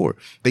said before,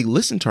 they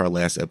listened to our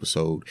last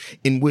episode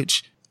in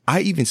which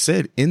I even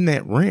said in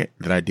that rant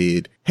that I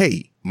did,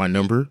 hey, my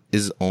number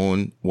is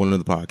on one of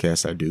the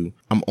podcasts I do.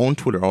 I'm on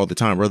Twitter all the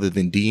time. Rather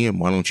than DM,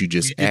 why don't you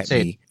just at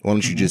me? Why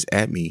don't you just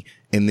at me?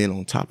 And then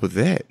on top of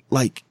that,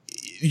 like,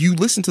 you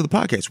listen to the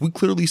podcast. We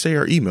clearly say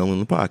our email in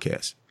the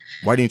podcast.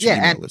 Why didn't you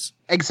email us?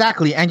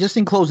 Exactly. And just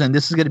in closing,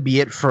 this is going to be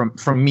it from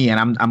me,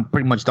 and I'm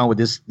pretty much done with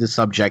this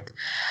subject.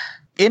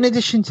 In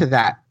addition to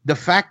that, the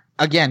fact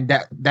again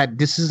that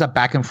this is a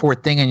back and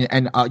forth thing,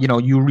 and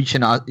you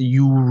reaching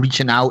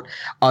out,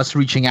 us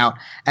reaching out,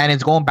 and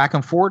it's going back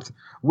and forth.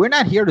 We're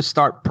not here to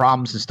start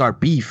problems and start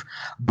beef,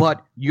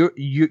 but you're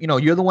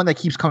the one that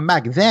keeps coming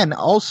back. Then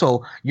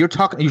also you're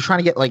trying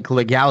to get like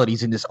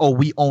legalities in this. Oh,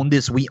 we own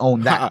this, we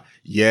own that.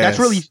 Yes.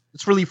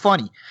 It's really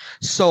funny.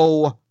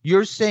 So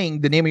you're saying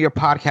the name of your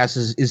podcast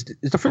is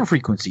the Fear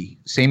Frequency,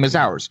 same as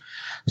ours.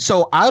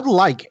 So I'd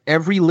like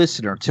every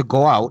listener to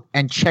go out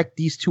and check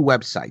these 2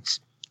 websites,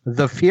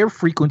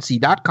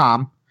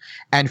 thefearfrequency.com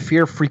and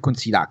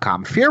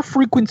fearfrequency.com.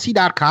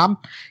 Fearfrequency.com,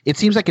 it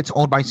seems like it's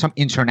owned by some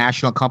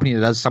international company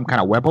that does some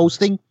kind of web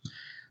hosting.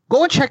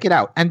 Go and check it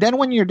out. And then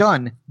when you're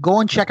done, go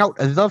and check out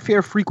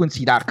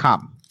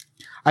thefearfrequency.com.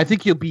 I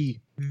think you'll be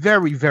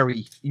very,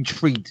 very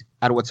intrigued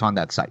at what's on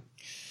that site.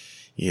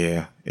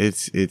 Yeah,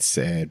 it's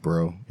sad,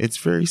 bro. It's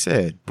very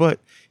sad. But,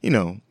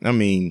 I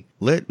mean,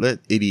 let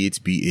idiots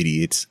be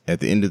idiots. At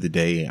the end of the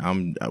day,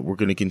 we're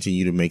going to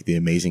continue to make the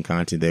amazing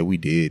content that we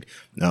did.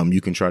 You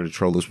can try to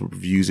troll us with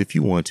reviews if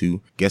you want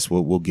to. Guess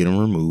what? We'll get them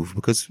removed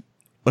because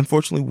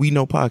unfortunately we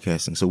know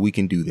podcasting, so we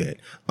can do that.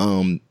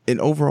 And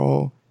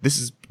overall,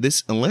 this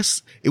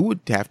unless it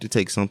would have to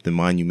take something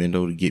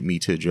monumental to get me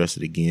to address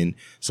it again.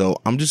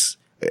 So I'm just,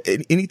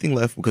 anything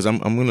left, because I'm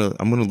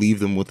gonna leave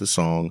them with a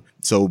song.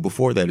 So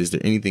before that, is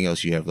there anything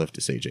else you have left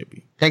to say,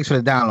 JP? Thanks for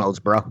the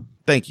downloads, bro.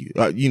 Thank you.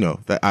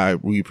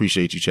 We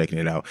appreciate you checking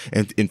it out.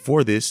 And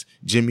for this,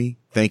 Jimmy,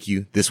 thank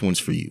you. This one's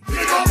for you.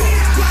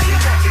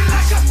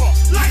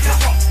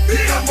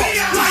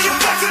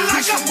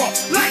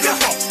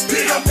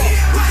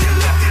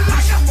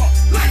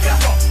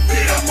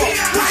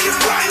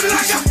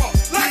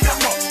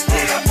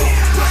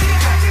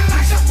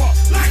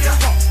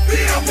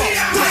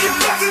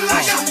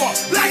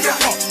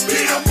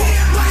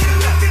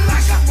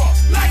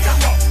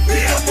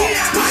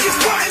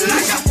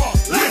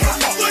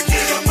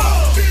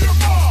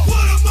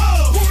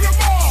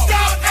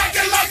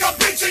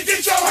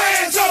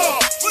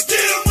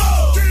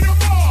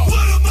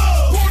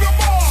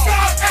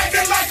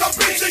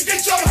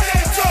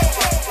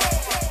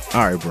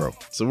 All right, bro.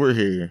 So we're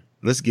here.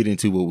 Let's get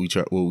into what we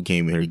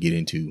came here to get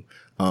into.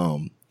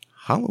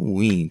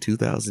 Halloween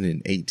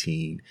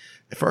 2018.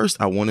 First,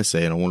 I want to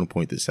say, and I want to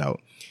point this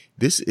out,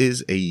 this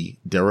is a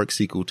direct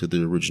sequel to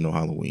the original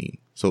Halloween.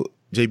 So,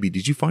 JB,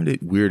 did you find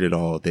it weird at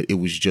all that it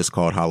was just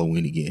called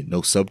Halloween again?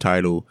 No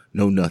subtitle,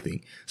 no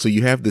nothing. So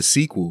you have the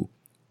sequel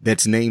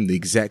that's named the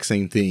exact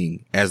same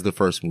thing as the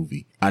first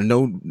movie. I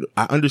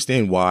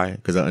understand why,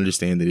 because I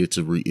understand that it's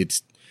a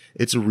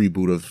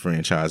reboot of the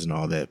franchise and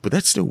all that, but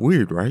that's still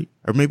weird, right?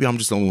 Or maybe I'm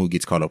just the only one who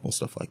gets caught up on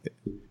stuff like that.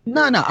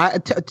 No.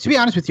 To be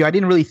honest with you, I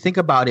didn't really think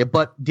about it,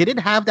 but did it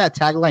have that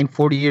tagline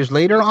 40 years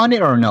later on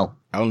it or no?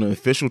 I don't know.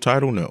 Official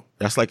title? No.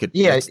 That's like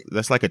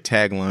that's like a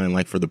tagline,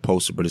 like for the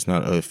poster, but it's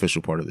not an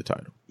official part of the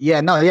title.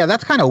 Yeah,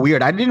 that's kind of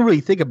weird. I didn't really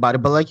think about it,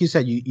 but like you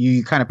said,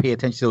 you kind of pay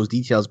attention to those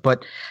details.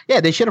 But yeah,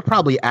 they should have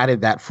probably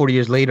added that 40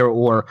 years later,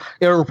 or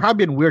it would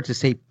probably been weird to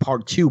say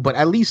part 2, but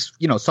at least,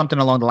 something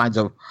along the lines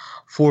of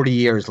 40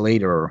 years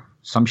later or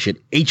some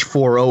shit,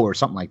 H4O or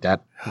something like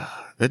that.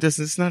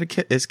 It's not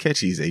as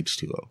catchy as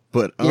H2O,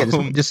 but yeah,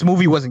 this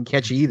movie wasn't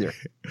catchy either.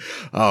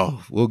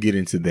 Oh, we'll get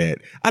into that.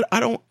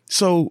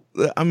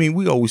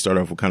 We always start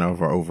off with kind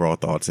of our overall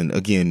thoughts. And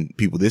again,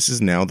 people, this is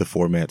now the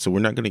format. So we're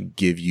not going to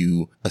give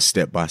you a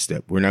step by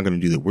step. We're not going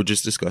to do that. We're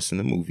just discussing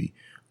the movie.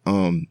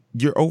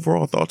 Your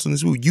overall thoughts on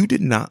this movie. You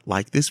did not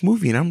like this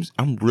movie, and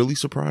I'm really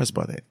surprised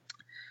by that.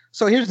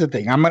 So here's the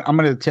thing. I'm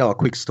going to tell a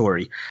quick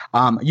story.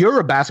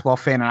 You're a basketball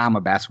fan and I'm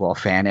a basketball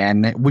fan,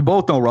 and we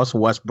both know Russell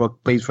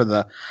Westbrook plays for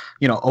the,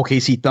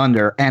 OKC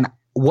Thunder. And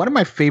one of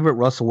my favorite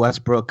Russell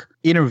Westbrook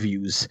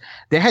interviews,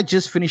 they had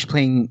just finished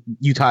playing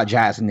Utah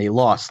Jazz and they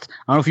lost.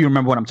 I don't know if you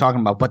remember what I'm talking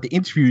about, but the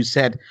interview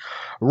said,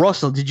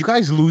 "Russell, did you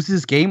guys lose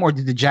this game or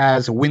did the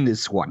Jazz win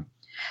this one?"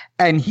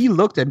 And he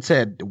looked and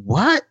said,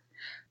 "What?"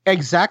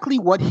 Exactly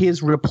what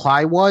his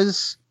reply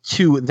was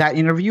to that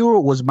interviewer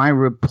was my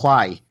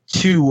reply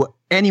to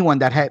anyone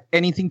that had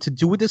anything to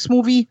do with this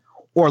movie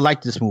or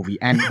liked this movie.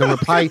 And the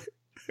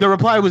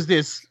reply was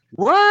this: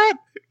 "What?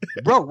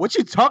 Bro, what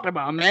you talking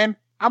about, man?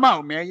 I'm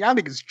out, man. Y'all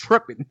niggas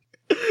tripping."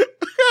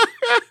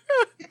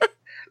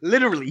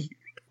 Literally.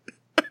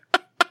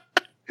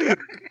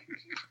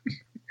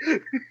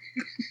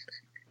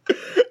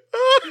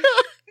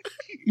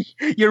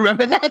 You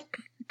remember that?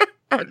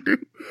 I do.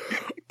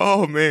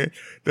 Oh man,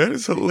 that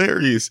is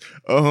hilarious.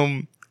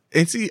 And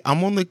see,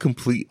 I'm on the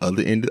complete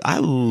other end. I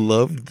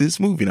love this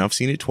movie, and I've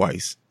seen it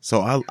twice.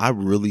 So I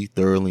really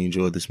thoroughly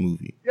enjoyed this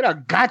movie. I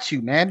got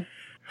you, man.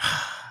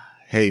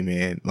 Hey,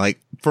 man, like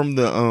from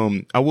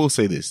the, I will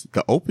say this,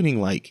 the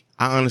opening, I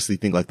honestly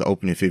think the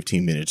opening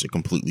 15 minutes are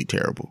completely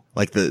terrible.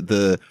 Like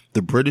the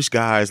British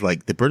guys,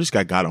 the British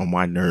guy got on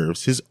my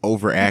nerves. His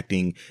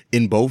overacting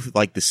in both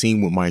the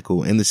scene with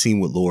Michael and the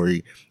scene with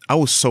Laurie. I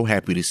was so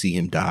happy to see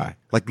him die.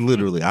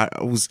 Literally, I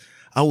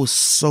was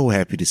so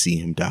happy to see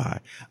him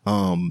die.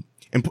 And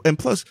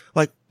plus,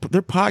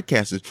 they're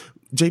podcasters.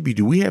 JB,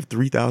 do we have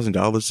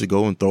 $3,000 to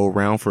go and throw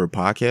around for a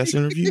podcast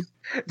interview?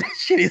 That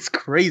shit is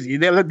crazy.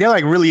 They're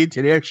really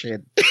into their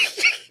shit.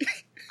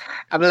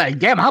 I'm like,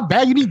 damn, how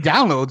bad you need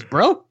downloads,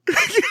 bro?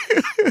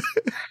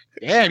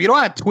 Damn, you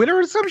don't have Twitter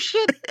or some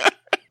shit?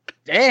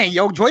 Damn,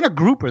 yo, join a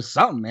group or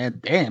something, man.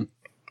 Damn.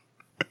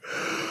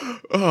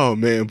 Oh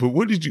man, but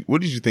what did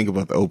you think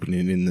about the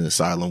opening in the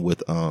asylum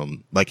with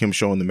him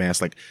showing the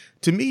mask?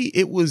 To me,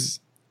 it was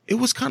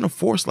kind of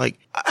forced.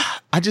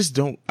 I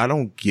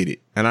don't get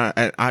it. And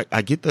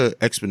I get the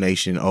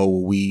explanation. Oh,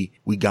 we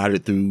got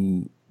it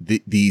through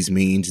these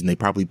means, and they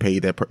probably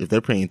paid that. If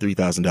they're paying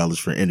 $3,000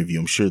 for an interview,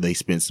 I'm sure they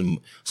spent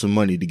some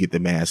money to get the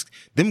mask.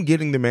 Them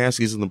getting the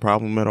mask isn't the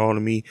problem at all to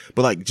me.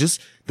 But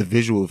just the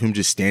visual of him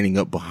just standing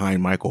up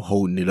behind Michael,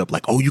 holding it up,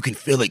 oh, you can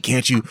feel it,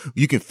 can't you?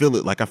 You can feel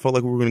it. I felt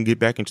like we were going to get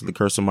back into the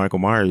Curse of Michael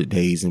Myers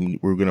days, and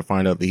we were going to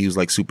find out that he was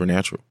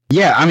supernatural.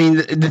 Yeah, I mean,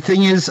 the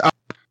thing is,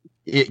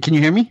 can you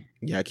hear me?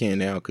 Yeah, I can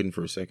now. I couldn't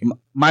for a second.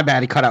 My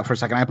bad. It cut out for a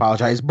second. I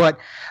apologize. But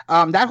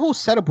that whole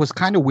setup was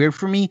kind of weird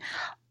for me.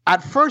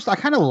 At first, I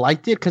kind of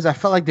liked it because I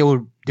felt like they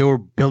were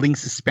building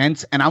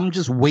suspense, and I'm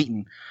just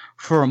waiting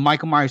for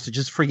Michael Myers to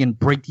just freaking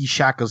break these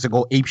shackles and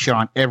go apeshit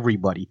on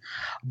everybody.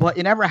 But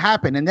it never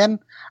happened. And then,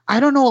 I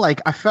don't know,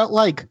 I felt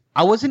like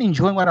I wasn't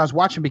enjoying what I was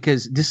watching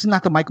because this is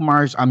not the Michael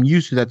Myers I'm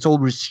used to. That's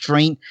old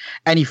restraint,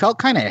 and he felt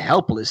kind of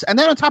helpless. And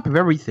then on top of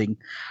everything,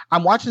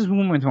 I'm watching this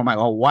movie with my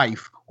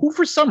wife, who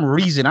for some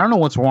reason, I don't know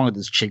what's wrong with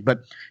this chick,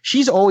 but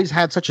she's always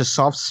had such a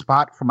soft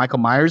spot for Michael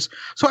Myers.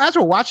 So as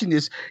we're watching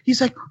this,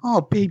 he's like,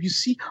 "Oh, babe, you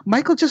see,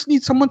 Michael just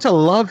needs someone to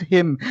love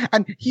him.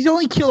 And he's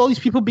only killed all these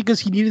people because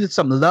he needed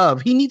some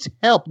love. He needs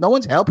help. No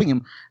one's helping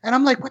him." And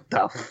I'm like, what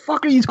the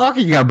fuck are you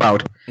talking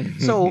about?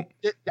 So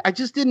I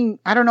just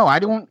didn't, I don't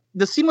know.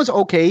 The scene was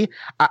okay.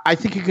 I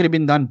think it could have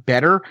been done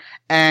better.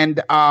 And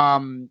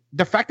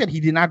the fact that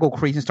he did not go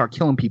crazy and start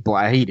killing people,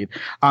 I hated.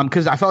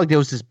 Because I felt like there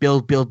was this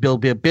build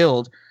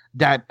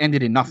that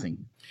ended in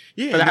nothing.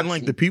 Yeah, and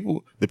then the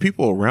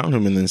people around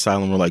him in the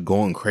asylum were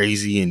going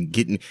crazy and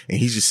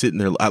he's just sitting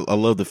there. I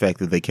love the fact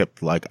that they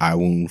kept eye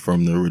wound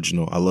from the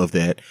original. I love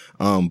that.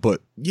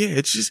 But yeah,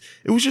 it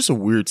was just a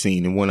weird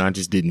scene and one I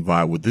just didn't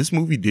vibe with. This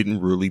movie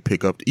didn't really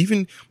pick up,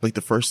 even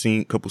the first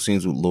couple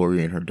scenes with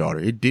Laurie and her daughter.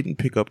 It didn't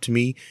pick up to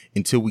me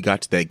until we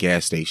got to that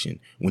gas station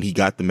when he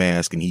got the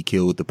mask and he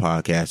killed the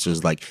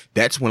podcasters.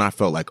 That's when I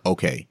felt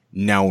okay,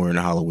 now we're in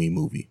a Halloween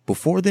movie.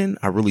 Before then,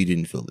 I really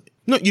didn't feel it.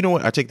 No, you know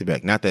what? I take that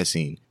back. Not that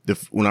scene.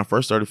 When I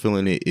first started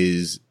feeling it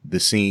is the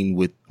scene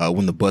with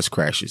when the bus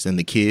crashes and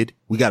the kid.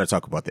 We got to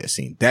talk about that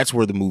scene. That's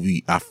where the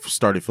movie I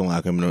started feeling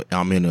like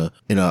I'm in a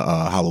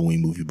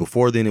Halloween movie.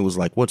 Before then, it was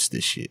like, what's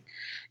this shit?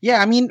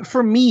 Yeah, I mean,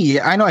 for me,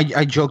 I know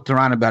I joked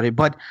around about it,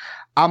 but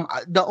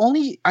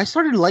I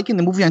started liking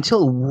the movie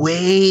until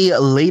way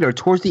later,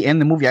 towards the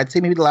end of the movie. I'd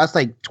say maybe the last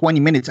like 20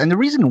 minutes. And the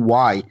reason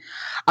why,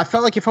 I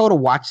felt like if I would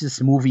have watched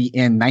this movie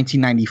in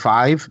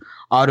 1995,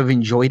 I would have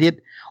enjoyed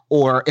it.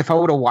 Or if I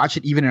would have watched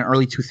it even in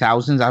early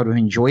 2000s, I would have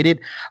enjoyed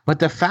it. But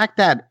the fact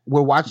that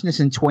we're watching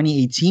this in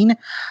 2018,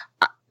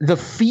 the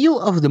feel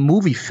of the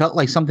movie felt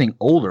like something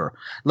older.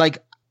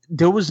 Like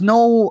there was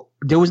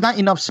not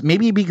enough,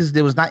 maybe because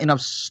there was not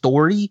enough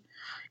story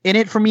in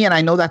it for me. And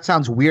I know that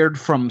sounds weird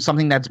from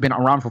something that's been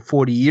around for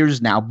 40 years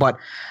now, but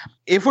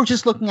if we're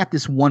just looking at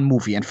this one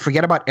movie and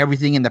forget about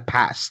everything in the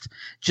past,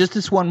 just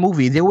this one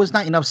movie, there was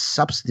not enough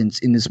substance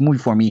in this movie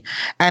for me.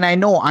 And I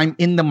know I'm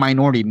in the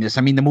minority in this.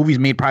 I mean, the movie's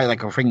made probably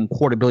like a freaking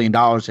 $250 million,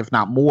 if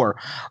not more.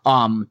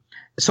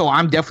 So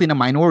I'm definitely in a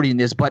minority in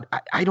this, but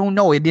I don't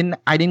know. I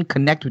didn't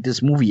connect with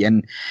this movie.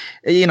 And,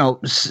 you know,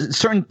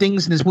 certain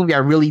things in this movie I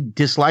really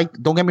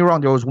disliked. Don't get me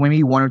wrong. There was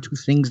maybe one or two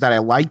things that I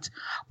liked,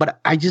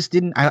 but I just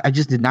did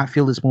not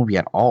feel this movie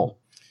at all.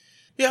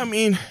 Yeah, I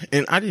mean,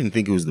 and I didn't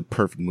think it was the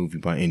perfect movie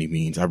by any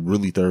means. I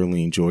really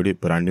thoroughly enjoyed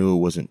it, but I knew it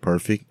wasn't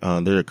perfect.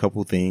 There are a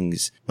couple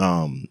things,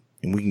 and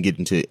we can get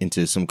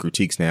into some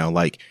critiques now.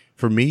 Like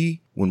for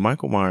me, when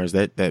Michael Myers,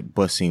 that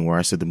bus scene where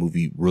I said the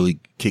movie really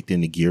kicked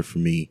into gear for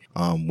me,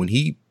 when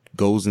he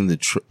goes in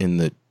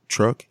the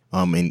truck,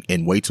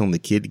 and waits on the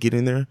kid to get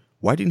in there.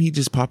 Why didn't he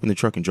just pop in the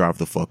truck and drive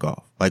the fuck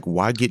off? Like,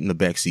 why get in the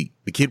back seat?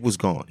 The kid was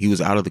gone. He was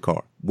out of the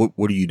car. What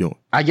are you doing?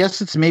 I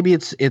guess it's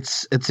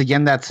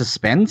again that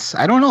suspense.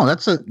 I don't know.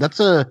 That's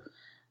a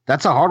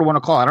hard one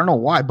to call. I don't know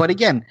why. But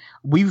again,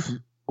 we've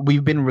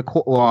been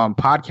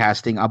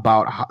podcasting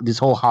about this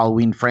whole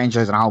Halloween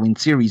franchise and Halloween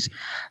series.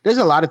 There's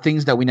a lot of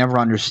things that we never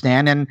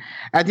understand, and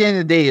at the end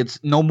of the day,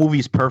 no movie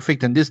is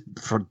perfect, and this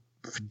for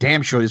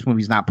damn sure this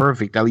movie's not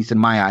perfect, at least in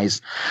my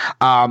eyes.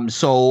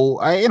 So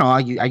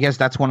I guess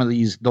that's one of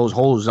those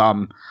holes.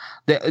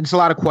 It's a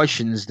lot of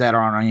questions that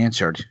are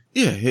unanswered.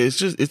 Yeah, it's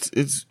just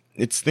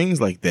it's things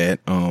like that.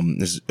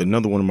 There's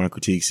another one of my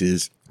critiques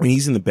is when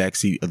he's in the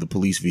backseat of the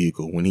police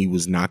vehicle when he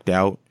was knocked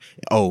out.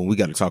 Oh, we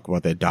got to talk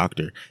about that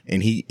doctor.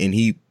 And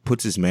he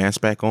puts his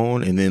mask back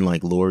on, and then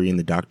like Laurie and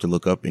the doctor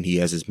look up and he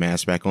has his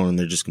mask back on and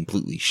they're just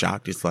completely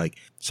shocked. It's like,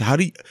 so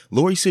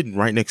Laurie's sitting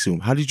right next to him.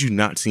 How did you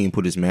not see him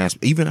put his mask,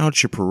 even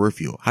out your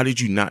peripheral? How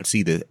did you not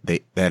see that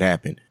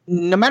happen?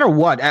 No matter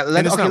what.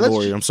 And it's not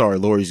Laurie. I'm sorry.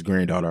 Laurie's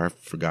granddaughter. I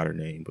forgot her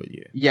name, but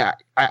yeah. Yeah.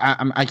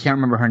 I can't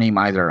remember her name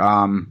either.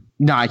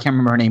 No, I can't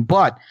remember her name,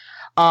 but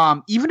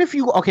even if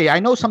I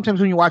know sometimes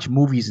when you watch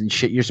movies and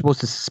shit, you're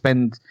supposed to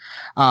suspend,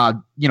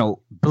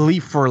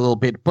 belief for a little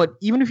bit. But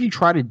even if you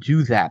try to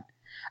do that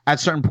at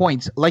certain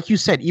points, like you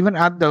said, even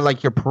at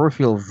like your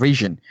peripheral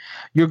vision,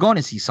 you're going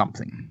to see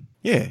something.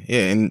 Yeah.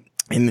 And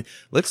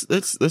let's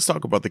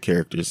talk about the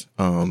characters.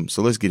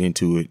 So let's get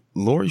into it.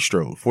 Laurie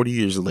Strode, 40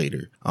 years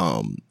later.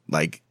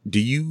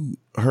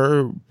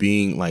 Her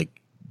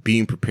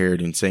being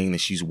prepared and saying that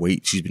she's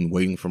been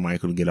waiting for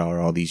Michael to get out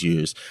all these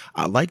years.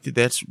 I like that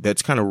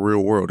that's kind of real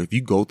world. If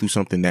you go through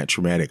something that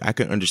traumatic, I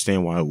can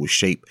understand why it would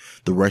shape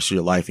the rest of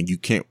your life and you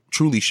can't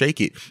truly shake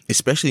it,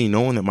 especially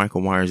knowing that Michael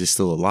Myers is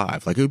still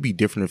alive. Like it would be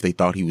different if they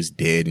thought he was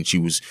dead and she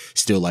was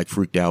still like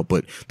freaked out.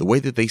 But the way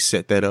that they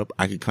set that up,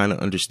 I could kind of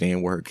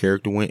understand where her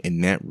character went.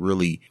 And that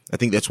really, I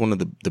think that's one of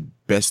the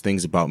best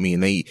things about me.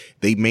 And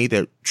they made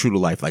that true to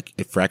life. Like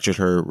it fractured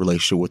her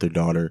relationship with her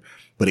daughter,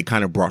 but it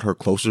kind of brought her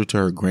closer to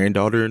her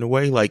granddaughter in a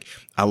way. Like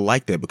I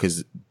like that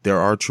because there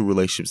are true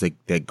relationships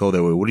that go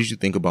that way. What did you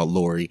think about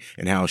Laurie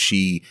and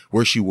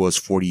where she was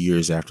 40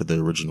 years after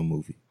the original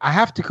movie? I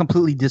have to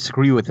completely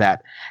disagree with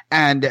that.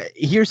 And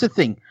here's the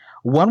thing.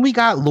 When we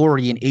got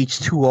Laurie in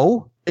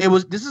H2O,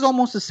 this is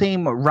almost the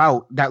same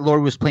route that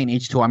Laurie was playing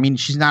H2O. I mean,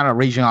 she's not a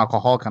raging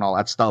alcoholic and all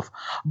that stuff,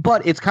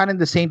 but it's kind of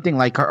the same thing.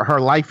 Like her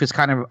life is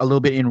kind of a little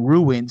bit in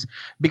ruins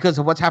because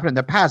of what's happened in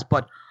the past.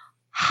 But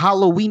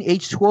Halloween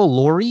H2O,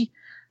 Laurie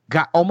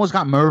almost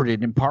got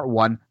murdered in part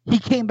 1. He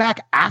came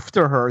back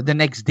after her the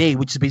next day,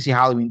 which is basically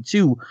Halloween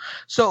 2.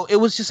 So it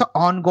was just an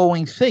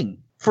ongoing thing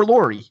for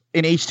Laurie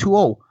in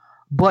H2O.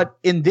 But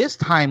in this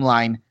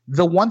timeline,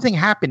 the one thing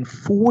happened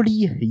 40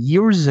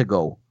 years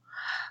ago.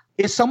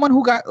 Is someone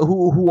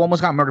who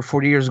almost got murdered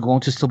 40 years ago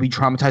going to still be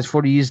traumatized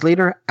 40 years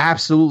later?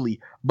 Absolutely.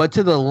 But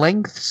to the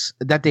lengths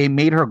that they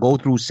made her go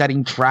through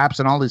setting traps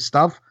and all this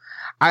stuff,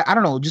 I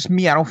don't know. Just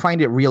me, I don't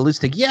find it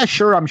realistic. Yeah,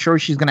 sure. I'm sure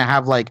she's going to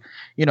have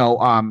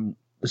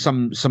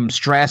some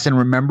stress and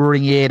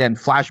remembering it and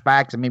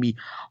flashbacks and maybe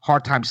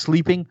hard time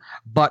sleeping.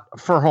 But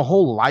for her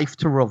whole life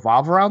to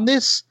revolve around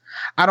this,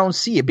 I don't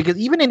see it. Because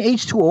even in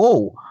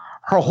H2O,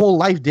 her whole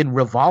life didn't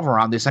revolve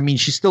around this. I mean,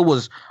 she still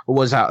was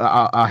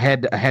a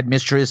head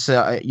mistress,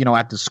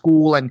 at the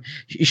school, and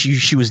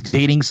she was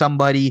dating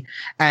somebody,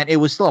 and it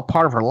was still a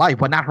part of her life,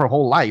 but not her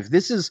whole life.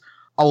 This is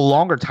a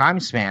longer time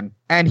span,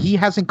 and he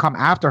hasn't come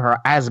after her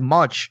as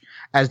much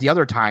as the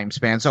other time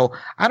span. So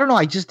I don't know.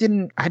 I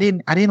didn't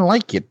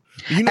like it.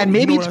 And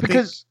maybe it's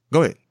because.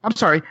 Go ahead. I'm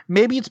sorry.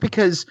 Maybe it's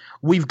because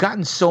we've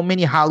gotten so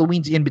many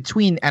Halloweens in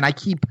between, and I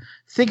keep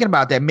thinking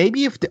about that.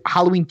 Maybe if the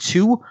Halloween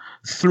 2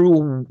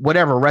 through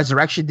whatever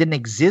Resurrection didn't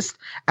exist,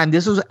 and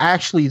this was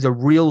actually the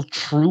real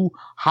true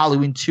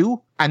Halloween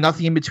 2 and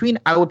nothing in between,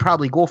 I would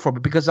probably go for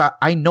it because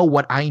I know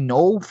what I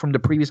know from the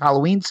previous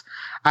Halloweens.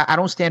 I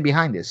don't stand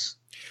behind this.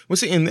 Well,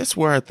 see, and that's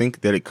where I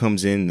think that it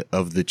comes in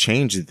of the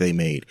change that they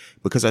made.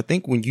 Because I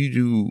think when you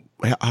do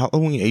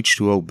Halloween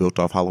H2O built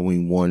off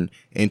Halloween 1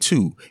 and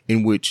 2,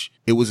 in which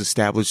it was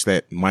established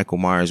that Michael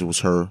Myers was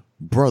her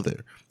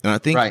brother. And I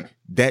think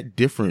that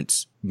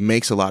difference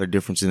makes a lot of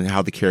difference in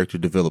how the character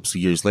develops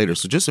years later.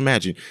 So just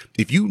imagine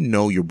if you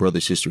know your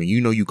brother's history and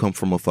you know you come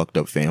from a fucked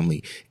up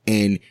family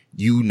and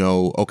you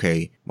know,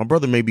 okay, my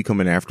brother may be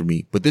coming after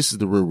me, but this is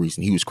the real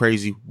reason. He was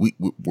crazy.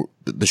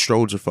 The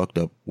Strodes are fucked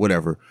up,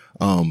 whatever.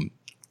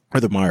 Or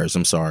the Myers,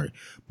 I'm sorry.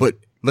 But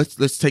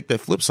let's take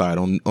that flip side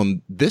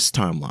on this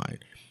timeline.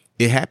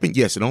 It happened.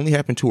 Yes, it only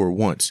happened to her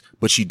once,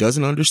 but she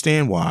doesn't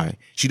understand why.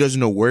 She doesn't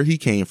know where he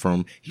came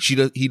from. She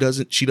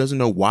doesn't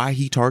know why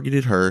he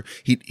targeted her.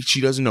 She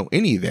doesn't know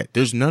any of that.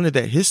 There's none of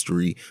that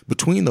history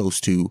between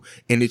those two.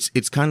 And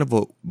it's kind of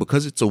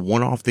because it's a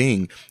one-off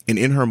thing. And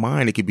in her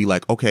mind, it could be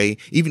like, okay,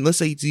 even let's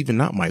say it's even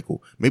not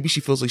Michael. Maybe she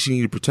feels like she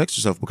needed to protect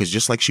herself because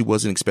just like she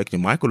wasn't expecting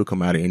Michael to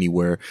come out of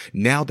anywhere,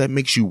 now that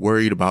makes you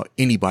worried about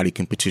anybody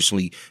can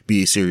potentially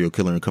be a serial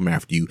killer and come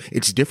after you.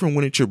 It's different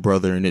when it's your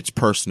brother and it's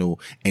personal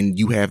and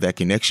you have that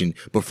connection,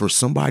 but for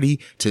somebody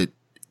to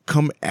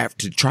come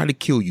after, to try to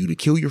kill you, to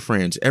kill your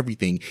friends,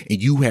 everything,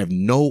 and you have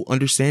no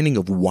understanding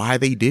of why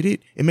they did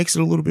it, it makes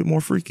it a little bit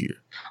more freakier.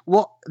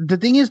 Well, the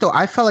thing is, though,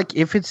 I felt like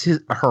if it's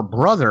her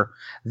brother,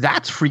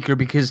 that's freakier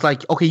because,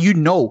 like, okay, you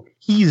know,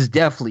 he's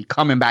definitely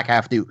coming back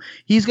after.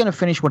 He's going to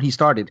finish what he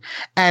started.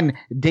 And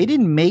they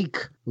didn't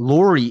make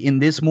Laurie in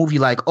this movie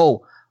like,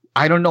 oh,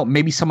 I don't know.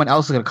 Maybe someone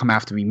else is going to come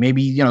after me.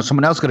 Maybe, you know,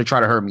 someone else is going to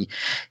try to hurt me.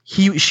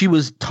 She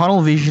was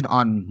tunnel vision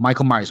on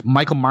Michael Myers.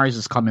 Michael Myers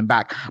is coming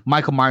back.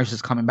 Michael Myers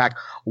is coming back.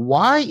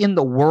 Why in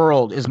the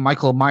world is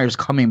Michael Myers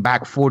coming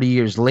back 40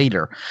 years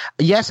later?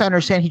 Yes, I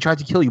understand he tried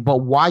to kill you, but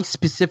why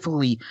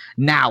specifically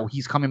now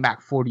he's coming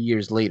back 40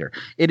 years later?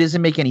 It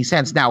doesn't make any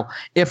sense. Now,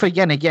 if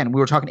again,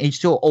 we were talking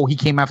H2O, oh, he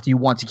came after you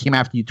once, he came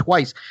after you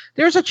twice,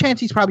 there's a chance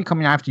he's probably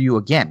coming after you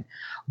again.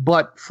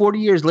 But 40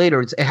 years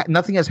later,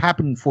 nothing has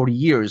happened in 40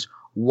 years.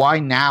 Why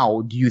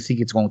now do you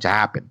think it's going to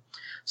happen?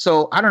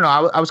 So I don't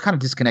know. I was kind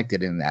of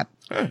disconnected in that.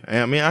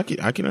 I mean, I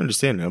can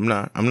understand it.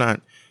 I'm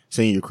not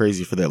saying you're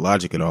crazy for that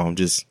logic at all. I'm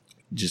just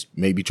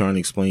maybe trying to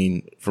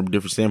explain from a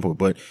different standpoint.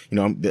 But, you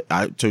know,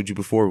 I told you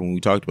before when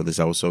we talked about this,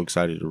 I was so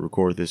excited to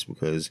record this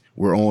because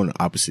we're on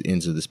opposite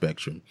ends of the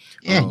spectrum.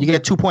 Yeah, you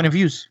get 2 point of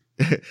views.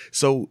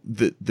 So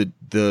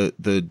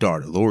the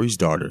daughter, Laurie's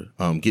daughter,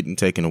 getting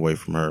taken away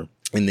from her.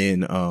 And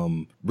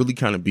then, really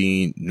kind of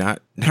being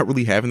not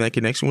really having that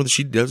connection with her.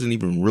 She doesn't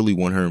even really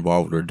want her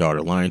involved with her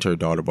daughter, lying to her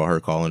daughter about her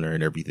calling her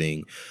and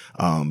everything.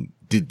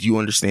 Did you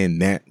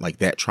understand that, like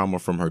that trauma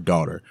from her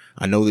daughter?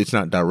 I know it's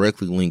not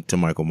directly linked to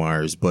Michael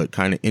Myers, but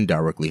kind of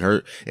indirectly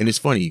hurt. And it's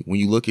funny when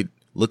you look at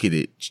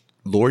it.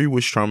 Laurie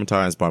was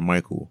traumatized by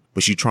Michael,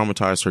 but she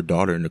traumatized her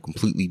daughter in a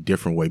completely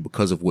different way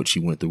because of what she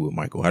went through with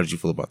Michael. How did you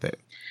feel about that?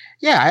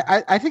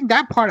 Yeah, I think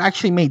that part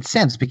actually made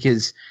sense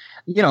because,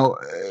 you know,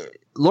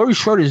 Laurie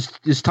Strode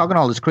is talking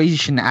all this crazy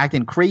shit and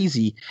acting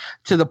crazy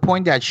to the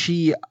point that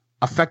she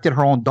affected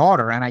her own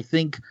daughter. And I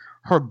think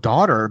her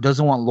daughter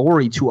doesn't want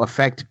Laurie to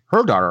affect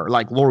her daughter,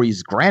 like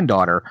Laurie's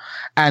granddaughter.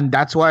 And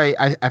that's why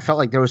I felt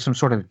like there was some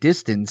sort of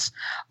distance.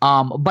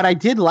 But I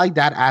did like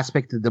that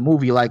aspect of the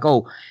movie. Like,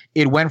 oh,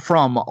 it went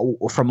from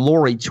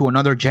Laurie to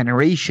another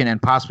generation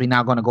and possibly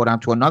now going to go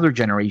down to another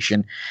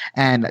generation.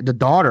 And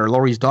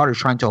Laurie's daughter is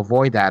trying to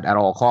avoid that at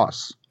all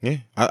costs. Yeah,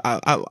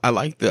 I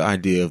like the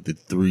idea of the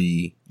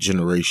 3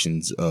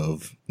 generations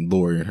of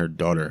Laurie and her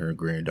daughter and her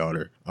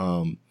granddaughter.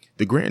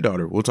 The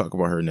granddaughter, we'll talk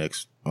about her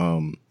next.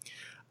 I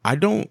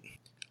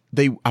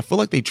feel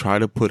like they try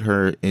to put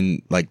her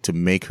in, like, to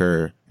make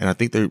her, and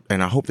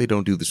I hope they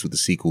don't do this with the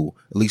sequel,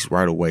 at least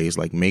right away, is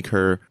like make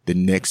her the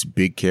next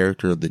big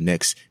character, the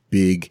next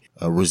big,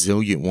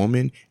 resilient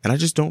woman. And I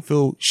just don't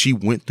feel she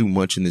went through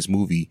much in this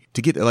movie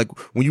to get, like,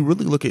 when you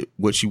really look at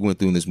what she went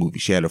through in this movie,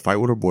 she had a fight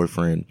with her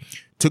boyfriend,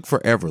 took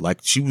forever. Like,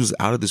 she was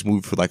out of this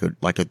movie for like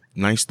a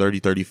nice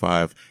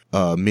 35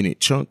 minute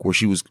chunk where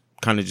she was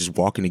kind of just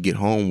walking to get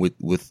home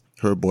with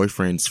her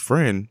boyfriend's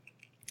friend.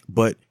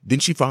 But then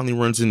she finally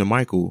runs into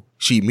Michael.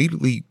 She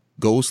immediately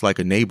goes to like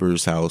a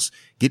neighbor's house,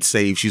 gets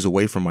saved. She's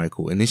away from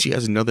Michael. And then she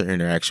has another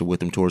interaction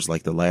with him towards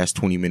like the last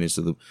 20 minutes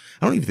of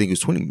I don't even think it was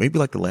 20, maybe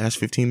like the last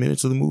 15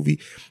 minutes of the movie.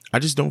 I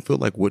just don't feel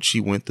like what she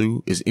went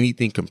through is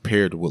anything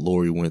compared to what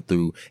Laurie went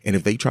through. And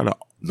if they try to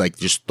like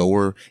just throw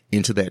her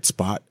into that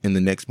spot in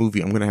the next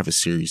movie, I'm going to have a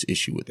serious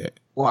issue with that.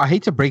 Well, I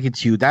hate to break it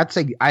to you. That's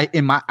like,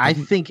 I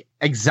think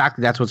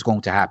exactly that's what's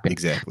going to happen.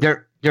 Exactly.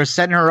 They're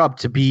setting her up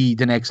to be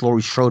the next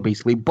Laurie Strode,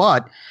 basically.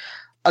 But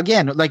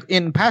again, like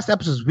in past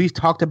episodes, we've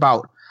talked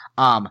about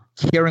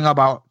caring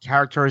about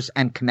characters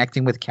and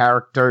connecting with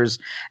characters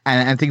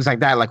and things like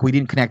that. Like we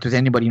didn't connect with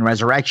anybody in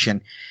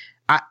Resurrection.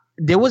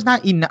 There was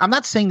not enough. I'm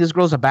not saying this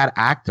girl's a bad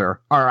actor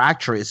or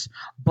actress,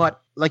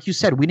 but like you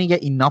said, we didn't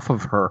get enough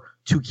of her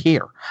to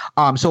care.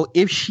 So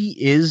if she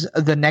is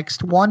the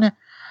next one,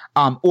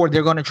 or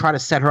they're going to try to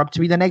set her up to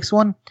be the next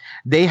one,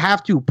 they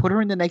have to put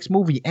her in the next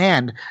movie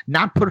and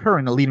not put her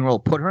in a leading role,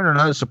 put her in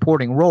another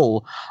supporting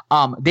role.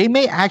 They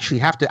may actually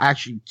have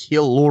to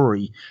kill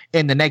Laurie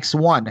in the next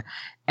one.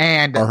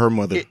 And or her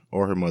mother,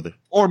 or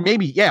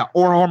maybe, yeah,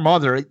 or her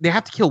mother. They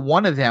have to kill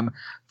one of them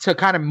to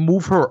kind of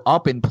move her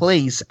up in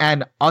place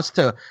and us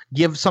to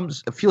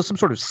feel some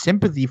sort of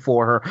sympathy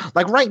for her.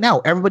 Like right now,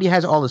 everybody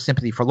has all the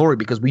sympathy for Laurie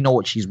because we know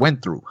what she's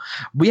went through.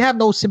 We have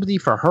no sympathy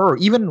for her,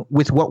 even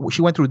with what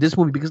she went through this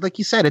movie, because like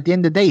you said, at the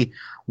end of the day,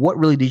 what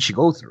really did she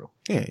go through?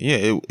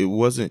 Yeah, it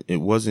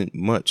wasn't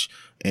much.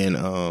 And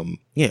now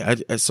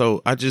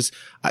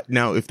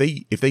if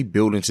they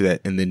build into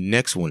that and the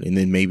next one and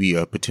then maybe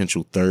a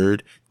potential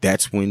third,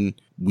 that's when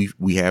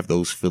we have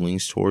those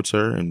feelings towards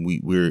her and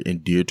we're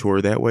endeared to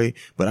her that way.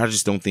 But I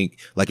just don't think,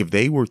 like, if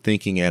they were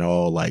thinking at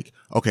all like,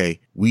 okay,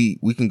 we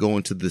can go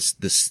into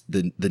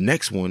the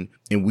next one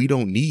and we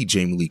don't need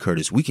Jamie Lee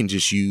Curtis. We can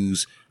just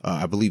use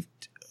I believe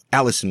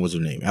Allison was her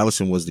name.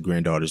 Allison was the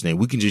granddaughter's name.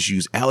 We can just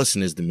use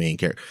Allison as the main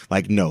character.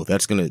 Like, no,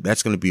 that's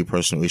gonna be a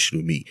personal issue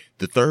to me.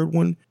 The third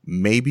one,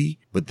 maybe,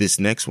 but this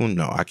next one,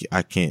 no,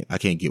 I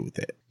can't get with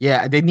that.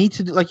 Yeah, they need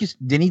to do,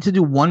 they need to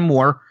do one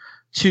more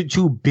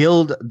to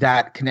build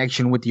that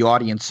connection with the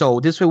audience. So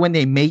this way, when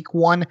they make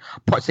one,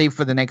 say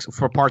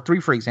for part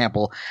 3, for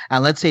example,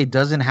 and let's say it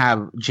doesn't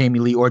have Jamie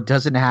Lee or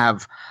doesn't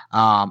have,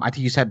 I think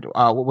you said,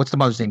 what's the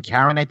mother's name?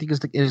 Karen, I think is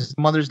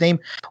the mother's name.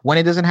 When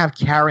it doesn't have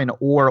Karen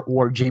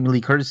or Jamie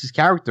Lee Curtis's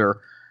character,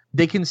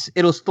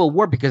 it'll still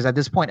work because at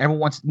this point,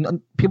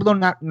 people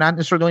don't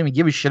necessarily don't even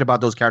give a shit about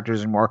those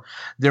characters anymore.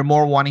 They're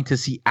more wanting to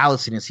see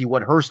Allison and see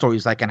what her story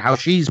is like and how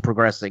she's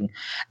progressing.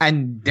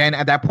 And then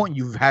at that point,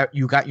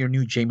 you got your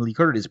new Jamie Lee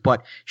Curtis,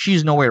 but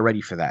she's nowhere ready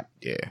for that.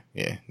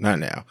 Yeah, not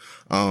now.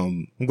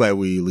 I'm glad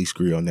we at least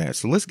agree on that.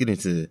 So let's get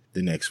into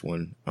the next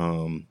one.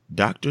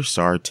 Dr.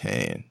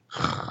 Sartan,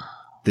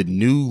 the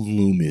new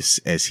Loomis,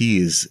 as he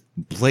is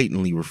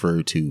blatantly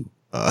referred to.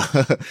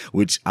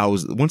 Which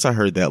once I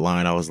heard that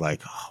line, I was like,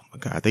 oh my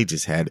God, they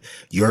just had,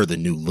 you're the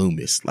new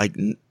Loomis. Like,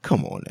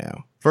 come on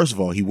now. First of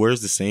all, he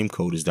wears the same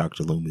coat as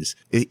Dr. Loomis.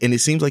 And it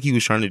seems like he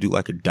was trying to do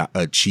like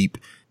a cheap,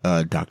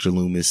 Dr.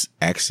 Loomis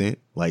accent.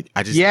 Like,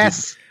 I just,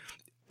 yes.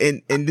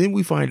 And then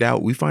we find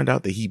out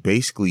that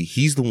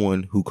he's the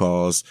one who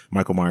caused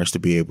Michael Myers to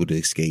be able to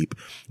escape.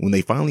 When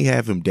they finally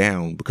have him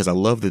down, because I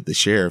love that the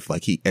sheriff,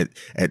 like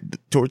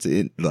towards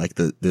the end, like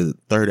the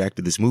third act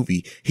of this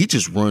movie, he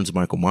just runs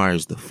Michael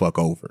Myers the fuck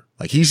over.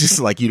 Like, he's just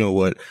like, you know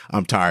what?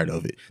 I'm tired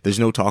of it. There's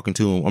no talking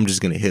to him. I'm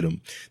just going to hit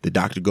him. The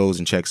doctor goes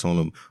and checks on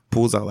him,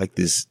 pulls out like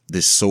this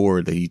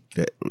sword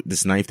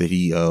this knife that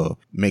he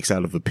makes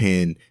out of a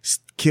pen,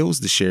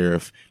 kills the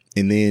sheriff.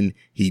 And then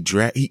he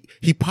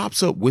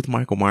pops up with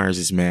Michael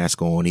Myers'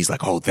 mask on. He's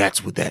like, oh,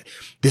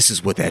 this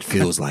is what that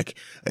feels like.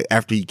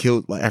 After he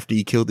killed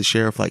the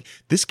sheriff, like,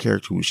 this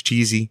character was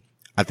cheesy.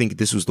 I think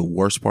this was the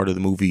worst part of the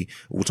movie.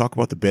 We'll talk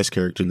about the best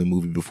character in the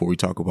movie before we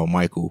talk about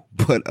Michael.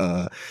 But,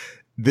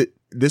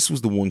 this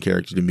was the one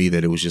character to me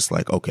that it was just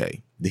like,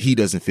 okay, he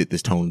doesn't fit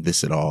this tone of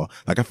this at all.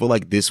 Like, I feel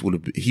like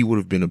he would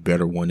have been a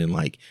better one in,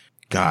 like,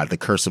 God, The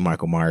Curse of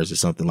Michael Myers or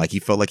something. Like, he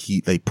felt like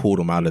they pulled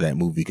him out of that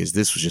movie because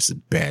this was just a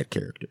bad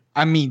character.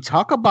 I mean,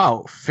 talk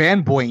about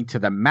fanboying to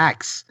the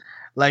max.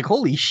 Like,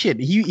 holy shit.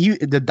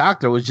 The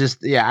doctor was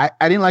just, I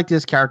didn't like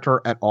this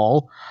character at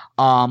all.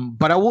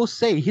 But I will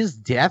say his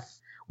death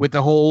with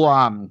the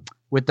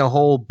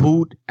whole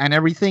boot and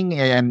everything.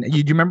 And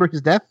you remember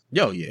his death?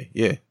 Yo,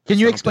 yeah. Can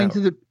you explain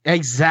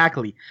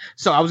exactly?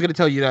 So I was going to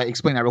tell you to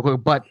explain that real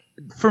quick, but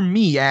for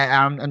me,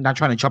 I'm not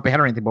trying to jump ahead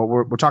or anything, but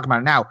we're talking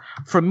about it now.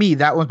 For me,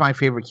 that was my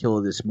favorite kill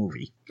of this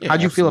movie. Yeah, how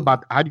do you feel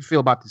about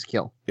this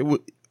kill?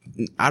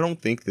 I don't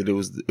think that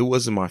it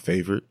wasn't my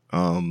favorite.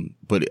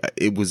 But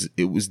it was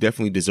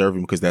definitely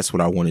deserving because that's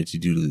what I wanted to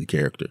do to the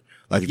character.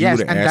 Like, if you would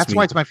have asked me, that's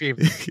why it's my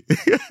favorite.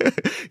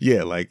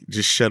 Yeah, like,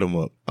 just shut him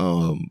up.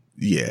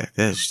 Yeah,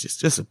 that's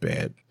just a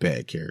bad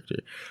character.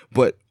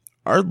 But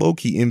our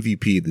low-key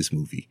MVP of this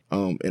movie,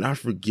 and I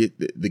forget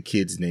the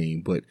kid's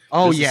name, but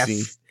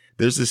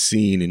there's a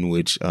scene in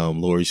which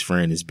Laurie's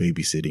friend is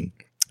babysitting.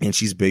 And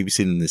she's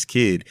babysitting this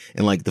kid.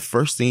 And like the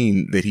first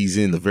scene that he's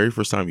in, the very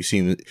first time you see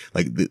him,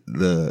 like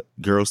the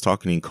girl's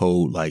talking in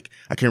code, like,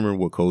 I can't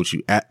remember what code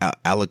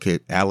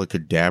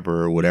Alakadabra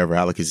or whatever,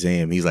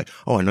 Alakazam. He's like,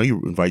 oh, I know you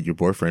invite your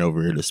boyfriend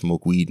over here to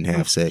smoke weed and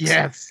have sex.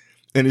 Yes.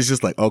 And it's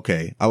just like,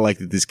 okay, I like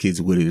that this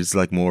kid's with it. It's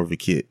like more of a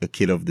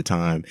kid of the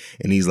time.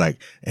 And he's like,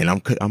 and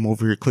I'm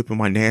over here clipping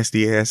my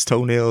nasty ass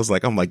toenails.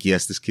 Like, I'm like,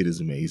 yes, this kid is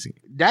amazing.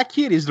 That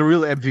kid is the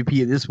real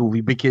MVP of this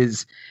movie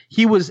because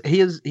his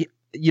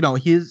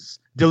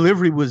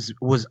delivery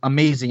was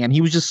amazing and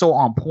he was just so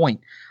on point.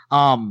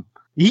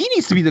 He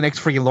needs to be the next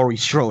freaking Laurie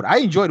Strode. I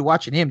enjoyed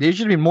watching him. There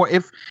should have been more.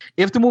 If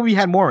the movie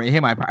had more of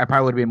him, I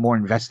probably would have been more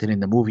invested in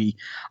the movie.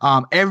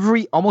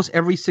 Almost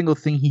every single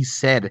thing he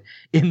said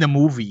in the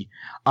movie,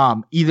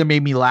 either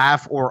made me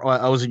laugh or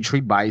I was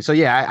intrigued by it. So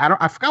yeah,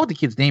 I forgot what the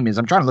kid's name is.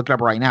 I'm trying to look it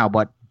up right now,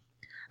 but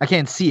I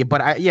can't see it.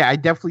 But I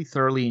definitely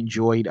thoroughly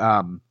enjoyed.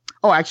 Actually,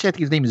 I think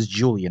his name is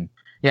Julian.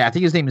 Yeah, I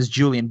think his name is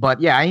Julian. But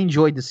yeah, I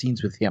enjoyed the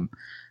scenes with him.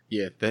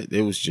 Yeah,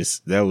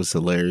 that was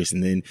hilarious.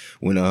 And then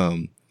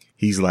when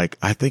he's like,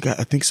 I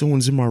think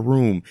someone's in my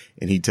room,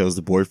 and he tells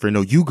the boyfriend,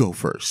 "No, you go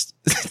first."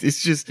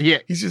 It's just, yeah,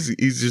 he's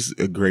just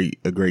a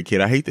great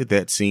kid. I hate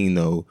that scene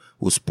though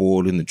was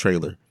spoiled in the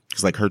trailer.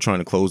 It's like her trying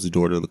to close the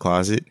door to the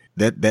closet.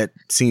 That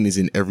scene is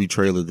in every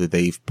trailer that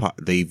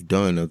they've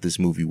done of this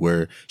movie,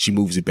 where she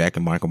moves it back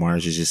and Michael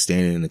Myers is just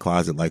standing in the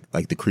closet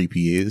like the creep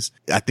he is.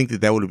 I think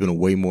that would have been a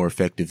way more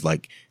effective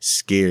like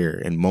scare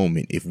and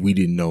moment if we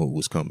didn't know it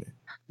was coming.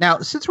 Now,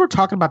 since we're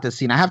talking about this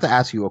scene, I have to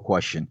ask you a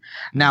question.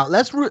 Now,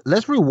 let's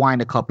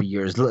rewind a couple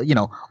years. You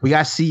know, we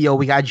got CEO,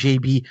 we got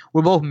JB.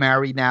 We're both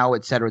married now,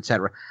 et cetera, et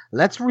cetera.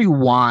 Let's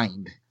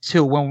rewind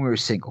to when we were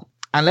single.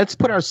 And let's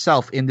put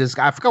ourselves in this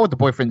guy. I forgot what the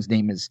boyfriend's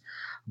name is,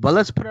 but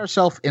let's put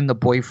ourselves in the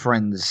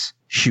boyfriend's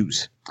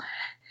shoes.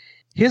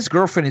 His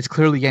girlfriend is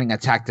clearly getting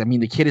attacked. I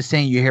mean, the kid is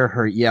saying you hear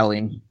her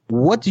yelling.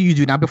 What do you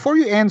do? Now, before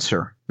you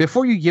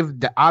give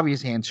the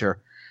obvious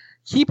answer,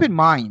 keep in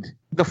mind,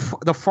 the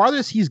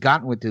farthest he's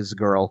gotten with this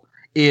girl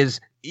is,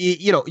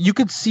 you know, you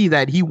could see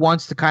that he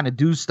wants to kind of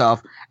do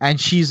stuff,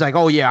 and she's like,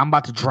 "Oh yeah, I'm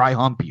about to dry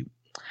hump you."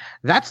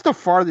 That's the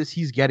farthest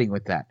he's getting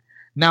with that.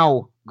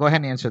 Now, go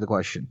ahead and answer the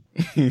question.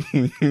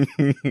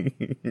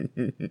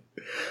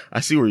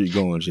 I see where you're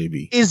going,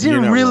 JB. Is it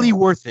really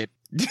worth it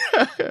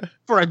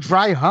for a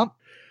dry hump?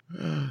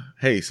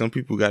 Hey, some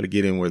people got to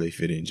get in where they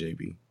fit in,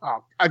 JB.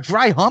 Oh, a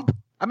dry hump?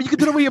 I mean, you can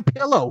do it with your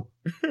pillow.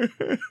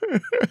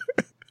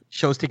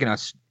 Show's taking a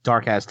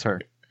dark ass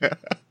turn.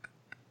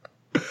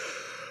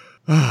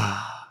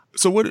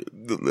 So what?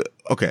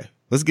 Okay,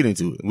 let's get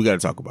into it. We got to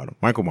talk about him.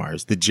 Michael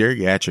Myers, the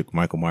geriatric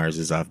Michael Myers,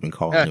 as I've been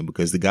calling him,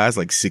 because the guy's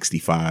like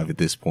 65 at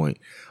this point.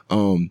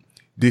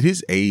 Did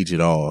his age at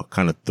all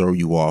kind of throw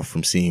you off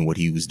from seeing what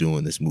he was doing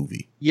in this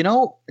movie? You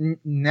know,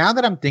 now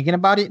that I'm thinking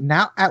about it,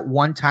 now at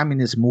one time in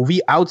this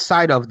movie,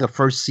 outside of the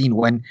first scene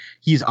when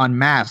he's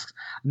unmasked,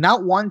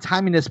 not one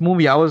time in this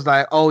movie I was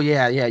like, oh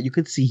yeah, you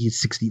could see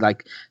he's 60,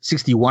 like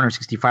 61 or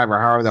 65 or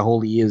however the hell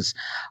he is.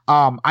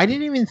 I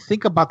didn't even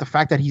think about the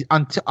fact that he's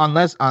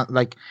unless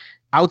like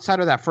outside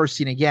of that first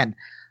scene again.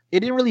 It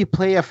didn't really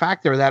play a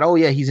factor that, oh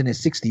yeah, he's in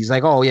his 60s.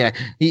 Like, oh yeah,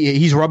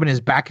 he's rubbing his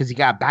back because he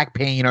got back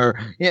pain, or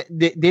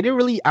they didn't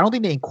really. I don't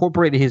think they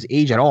incorporated his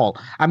age at all.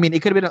 I mean,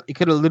 it could have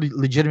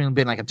legitimately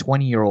been like a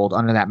 20-year-old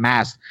under that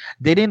mask.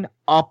 They didn't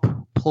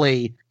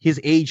upplay his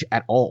age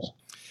at all.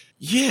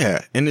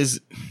 Yeah, and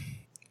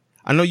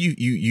I know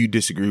you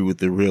disagree with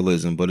the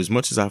realism, but as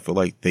much as I feel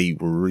like they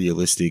were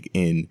realistic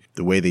in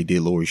the way they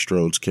did Laurie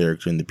Strode's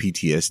character and the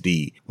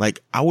PTSD, like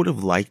I would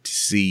have liked to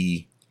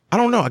see. I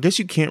don't know. I guess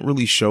you can't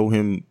really show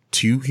him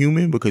too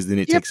human because then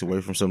it takes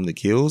away from some of the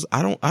kills.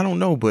 I don't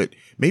know, but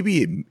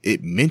maybe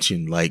it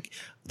mentioned like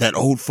that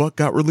old fuck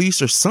got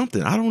released or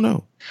something. I don't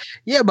know.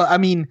 Yeah, but I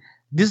mean,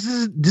 this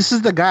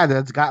is the guy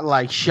that's got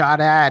like shot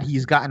at.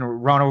 He's gotten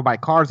run over by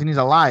cars and he's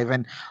alive.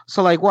 And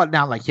so like what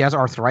now? Like he has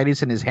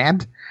arthritis in his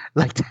hand.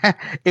 Like that,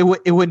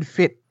 it wouldn't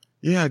fit.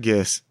 Yeah, I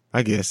guess.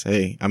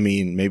 Hey, I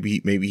mean, maybe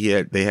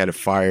they had a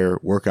fire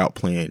workout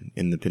plan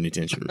in the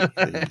penitentiary.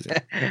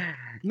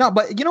 No,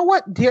 but you know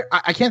what?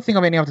 I can't think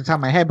of any off the top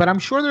of my head, but I'm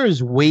sure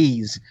there's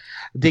ways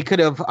they could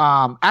have.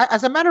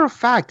 As a matter of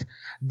fact,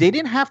 they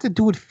didn't have to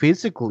do it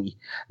physically.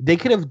 They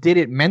could have did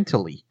it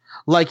mentally.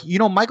 Like, you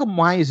know, Michael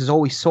Myers is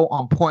always so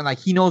on point. Like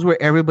he knows where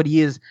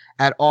everybody is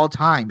at all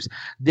times.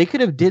 They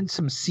could have did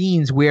some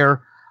scenes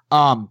where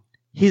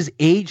his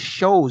age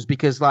shows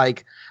because,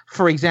 like,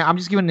 for example, I'm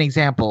just giving an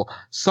example.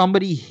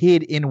 Somebody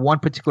hid in one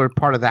particular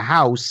part of the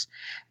house,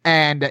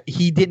 and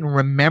he didn't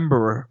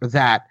remember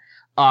that.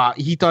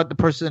 He thought the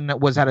person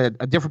was at a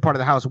different part of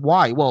the house.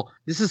 Why? Well,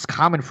 this is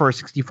common for a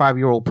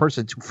 65-year-old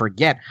person to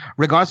forget,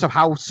 regardless of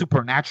how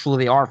supernatural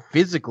they are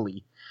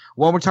physically.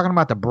 When we're talking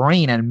about the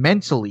brain and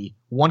mentally,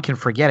 one can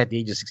forget at the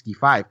age of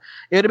 65.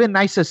 It would have been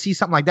nice to see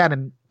something like that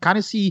and kind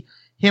of see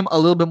him a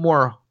little bit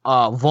more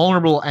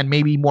vulnerable and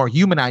maybe more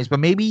humanized, but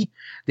maybe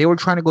they were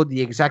trying to go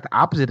the exact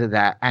opposite of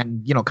that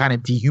and, you know, kind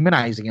of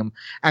dehumanizing him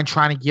and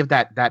trying to give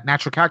that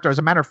natural character. As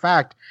a matter of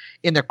fact,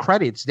 in the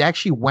credits, they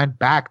actually went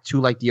back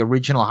to like the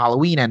original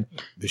Halloween and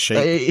the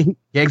Shape.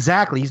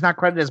 Exactly. He's not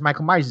credited as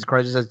Michael Myers. He's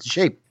credited as the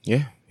Shape.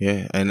 Yeah.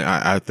 And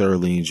I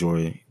thoroughly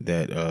enjoy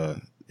that,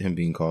 him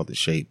being called the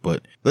Shape,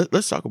 but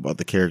let's talk about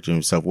the character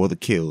himself. Well, the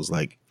kills,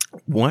 like,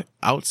 what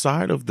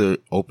outside of the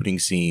opening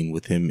scene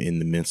with him in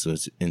the mental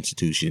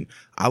institution,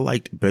 I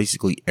liked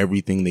basically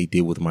everything they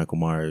did with Michael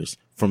Myers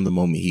from the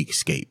moment he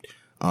escaped.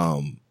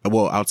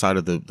 Well, outside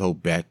of the whole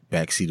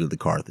back seat of the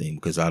car thing,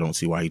 because I don't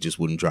see why he just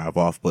wouldn't drive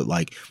off. But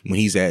like when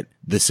he's at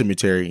the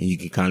cemetery and you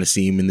can kind of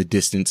see him in the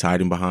distance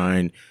hiding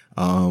behind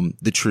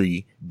the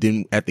tree.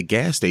 Then at the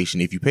gas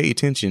station, if you pay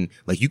attention,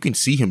 like you can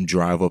see him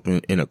drive up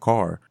in a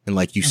car, and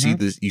like you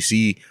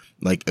see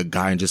like a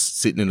guy just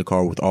sitting in the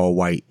car with all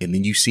white, and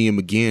then you see him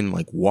again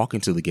like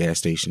walking to the gas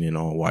station in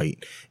all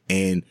white.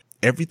 And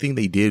everything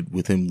they did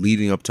with him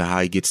leading up to how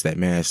he gets that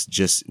mask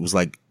just was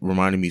like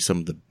reminding me some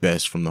of the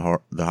best from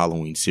the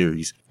Halloween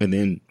series. And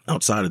then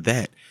outside of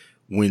that,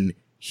 when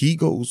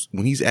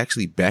he's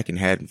actually back in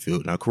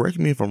Haddonfield, now correct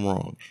me if I'm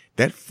wrong,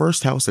 that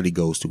first house that he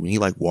goes to, when he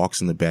like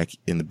walks in the back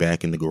in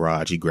the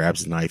garage, he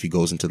grabs the knife, he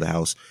goes into the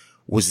house.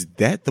 Was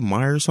that the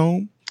Myers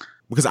home?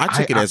 Because I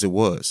took it as it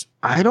was.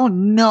 I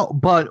don't know,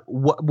 but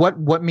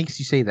what makes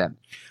you say that?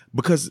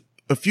 Because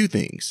a few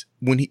things.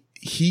 When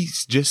he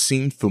just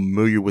seemed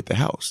familiar with the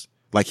house.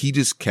 Like he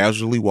just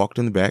casually walked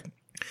in the back,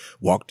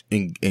 walked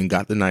and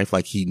got the knife,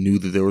 like he knew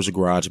that there was a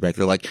garage back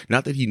there. Like,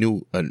 not that he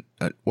knew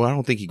well, I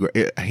don't think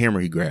a hammer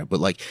he grabbed, but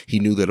like he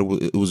knew that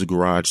it was a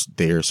garage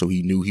there. So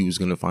he knew he was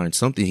going to find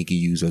something he could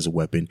use as a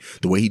weapon.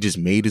 The way he just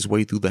made his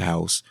way through the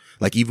house,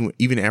 like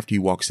even after he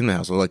walks in the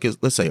house, like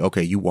let's say,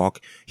 okay, he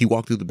walked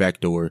through the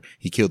back door,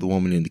 he killed the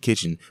woman in the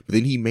kitchen, but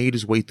then he made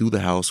his way through the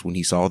house when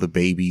he saw the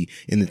baby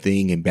in the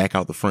thing and back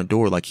out the front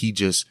door. Like he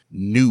just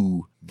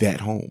knew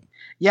that home.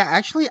 Yeah,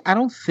 actually, I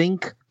don't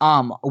think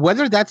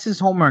whether that's his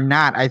home or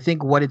not. I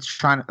think what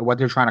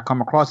they're trying to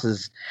come across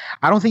is,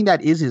 I don't think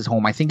that is his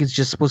home. I think it's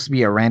just supposed to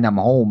be a random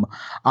home.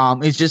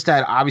 It's just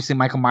that obviously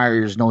Michael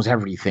Myers knows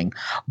everything.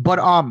 But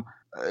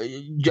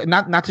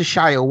not to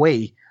shy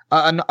away.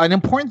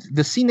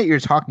 The scene that you're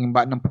talking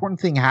about, an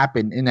important thing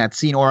happened in that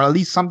scene, or at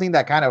least something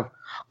that kind of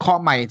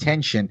caught my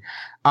attention.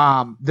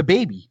 The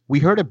baby, we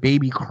heard a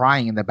baby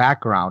crying in the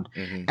background,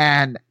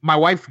 and my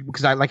wife,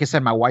 because like I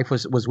said, my wife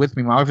was with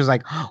me. My wife was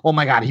like, "Oh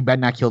my God, he better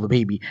not kill the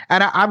baby."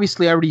 And I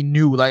already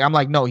knew, like, I'm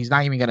like, no, he's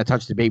not even going to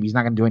touch the baby. He's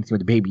not going to do anything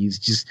with the baby.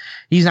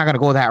 He's not going to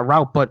go that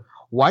route. But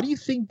why do you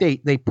think they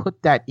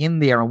put that in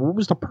there, and what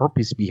was the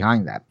purpose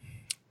behind that?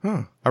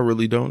 I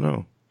really don't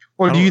know.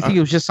 Or do you think it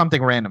was just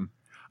something random?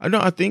 I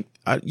don't think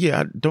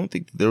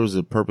that there was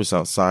a purpose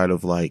outside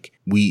of like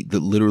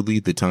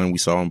literally the time we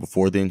saw him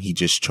before then, he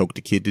just choked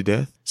a kid to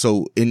death.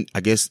 So I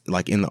guess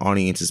like in the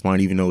audience's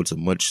mind, even though it's a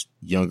much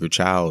younger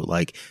child,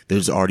 like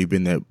there's already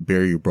been that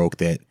barrier broke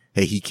that,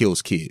 hey, he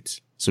kills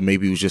kids. So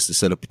maybe it was just to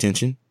set up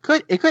attention. I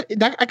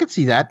could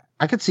see that.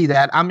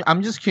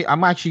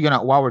 I'm actually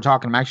gonna, while we're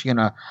talking, I'm actually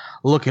gonna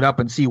look it up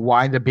and see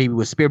why the baby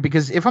was spared.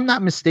 Because if I'm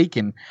not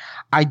mistaken,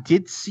 I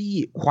did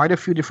see quite a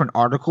few different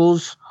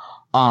articles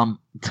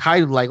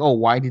titled like, oh,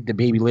 why did the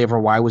baby live, or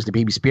why was the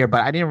baby spared?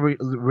 But I didn't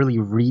really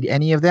read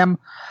any of them.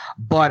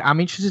 But I'm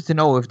interested to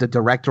know if the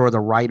director or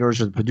the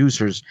writers or the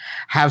producers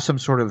have some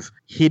sort of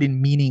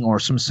hidden meaning or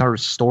some sort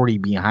of story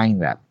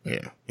behind that.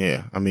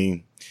 Yeah. I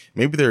mean,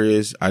 maybe there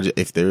is.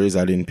 If there is,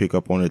 I didn't pick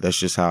up on it. That's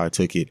just how I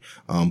took it.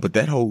 But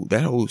that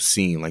whole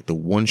scene, like the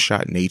one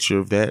shot nature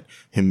of that,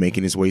 him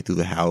making his way through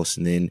the house,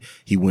 and then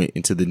he went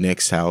into the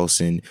next house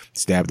and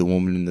stabbed the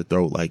woman in the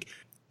throat, like.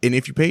 And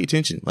if you pay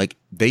attention, like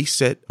they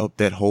set up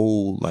that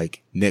whole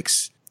like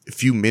next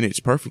few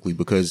minutes perfectly,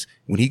 because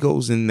when he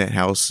goes in that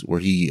house where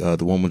the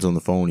woman's on the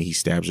phone and he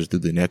stabs her through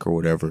the neck or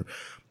whatever.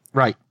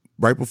 Right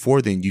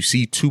before then, you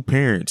see two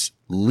parents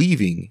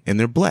leaving and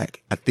they're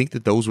black. I think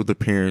that those were the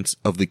parents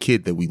of the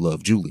kid that we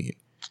love, Julian.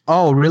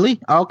 Oh,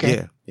 really?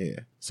 Okay. Yeah.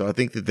 So I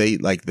think that they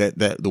like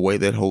that the way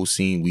that whole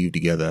scene weaved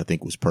together, I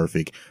think was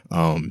perfect.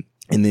 And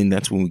then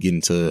that's when we get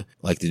into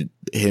like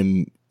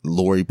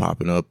Laurie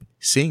popping up,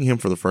 seeing him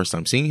for the first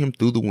time, seeing him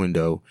through the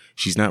window.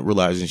 She's not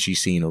realizing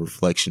she's seeing a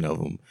reflection of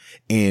him.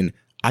 And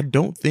I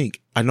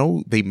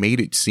know they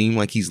made it seem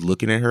like he's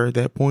looking at her at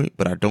that point,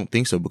 but I don't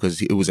think so,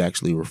 because it was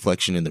actually a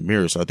reflection in the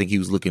mirror. So I think he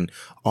was looking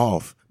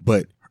off,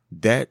 but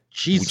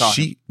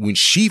when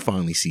she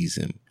finally sees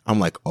him,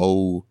 I'm like,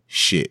 oh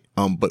shit.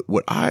 But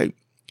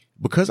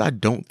because I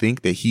don't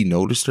think that he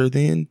noticed her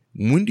then,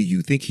 when do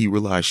you think he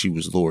realized she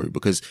was Laurie?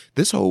 Because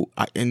this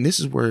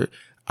is where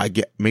I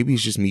get, maybe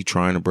it's just me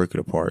trying to break it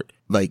apart.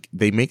 Like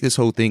they make this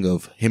whole thing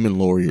of him and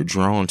Laurie are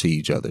drawn to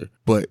each other.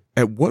 But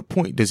at what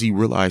point does he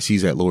realize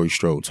he's at Laurie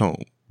Strode's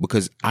home?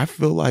 Because I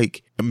feel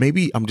like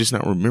maybe I'm just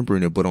not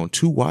remembering it, but on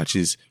two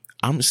watches,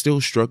 I'm still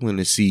struggling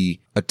to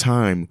see a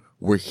time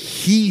where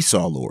he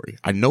saw Laurie.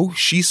 I know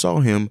she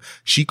saw him.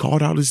 She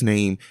called out his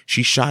name.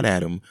 She shot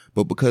at him.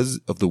 But because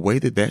of the way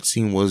that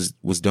scene was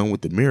done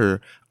with the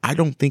mirror, I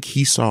don't think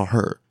he saw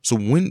her. So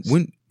when,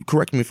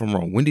 correct me if I'm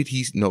wrong, when did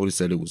he notice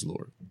that it was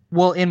Laurie?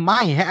 Well, in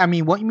my head, I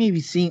mean, what you may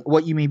be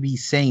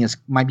saying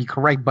might be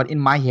correct, but in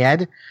my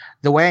head,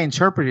 the way I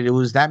interpreted it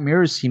was that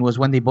mirror scene was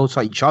when they both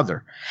saw each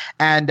other.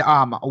 And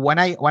when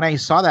I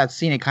saw that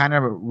scene, it kind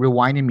of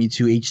rewinded me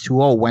to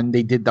H2O when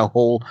they did the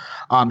whole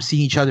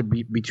seeing each other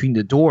in between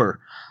the door,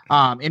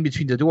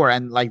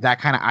 and like that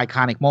kind of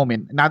iconic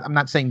moment. I'm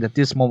not saying that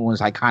this moment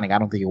was iconic. I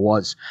don't think it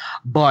was,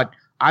 but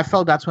I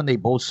felt that's when they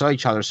both saw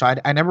each other. So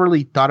I never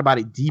really thought about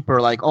it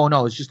deeper. Like, oh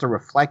no, it's just a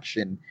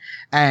reflection,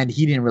 and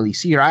he didn't really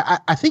see her.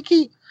 I think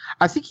he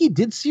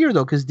did see her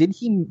though, because didn't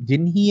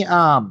he?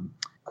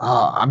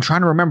 I'm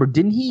trying to remember.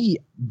 Didn't he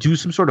do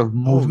some sort of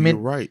movement?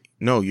 Oh, you're right.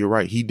 No, you're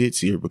right. He did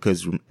see her,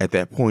 because at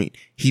that point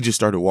he just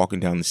started walking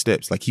down the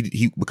steps. Like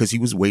because he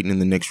was waiting in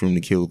the next room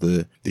to kill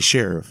the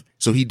sheriff.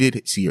 So he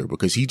did see her,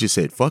 because he just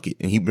said fuck it.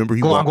 And he walked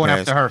going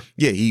past after her.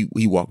 Yeah, he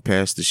walked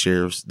past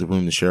the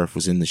room the sheriff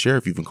was in. The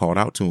sheriff even called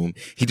out to him.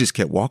 He just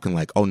kept walking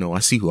like, oh no, I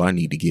see who I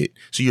need to get.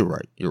 So you're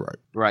right.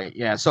 Right.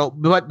 Yeah. So,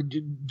 but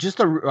just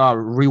to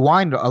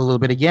rewind a little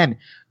bit again,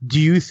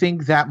 do you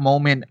think that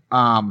moment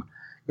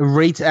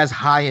rates as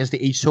high as the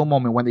H2O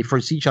moment when they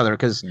first see each other?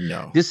 Because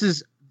this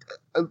is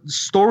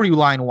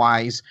storyline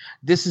wise,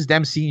 this is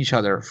them seeing each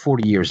other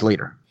 40 years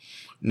later.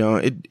 No,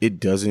 it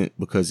doesn't,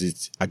 because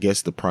it's, I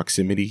guess, the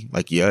proximity.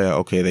 Like, yeah,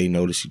 okay, they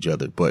notice each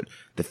other, but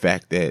the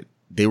fact that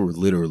they were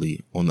literally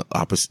on the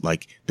opposite,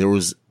 like there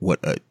was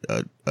a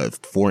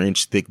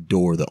 4-inch thick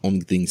door, the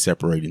only thing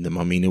separating them.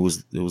 I mean, it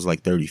was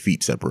like 30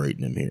 feet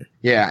separating them here.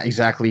 Yeah,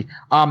 exactly.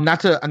 Not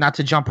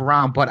to jump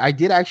around, but I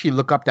did actually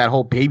look up that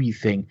whole baby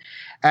thing,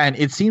 and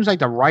it seems like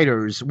the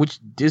writers, which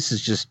this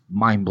is just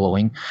mind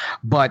blowing,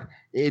 but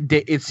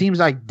it seems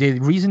like the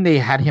reason they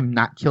had him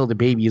not kill the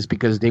baby is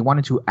because they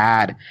wanted to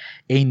add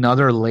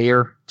another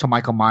layer to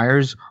Michael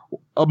Myers.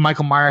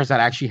 Michael Myers that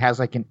actually has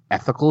like an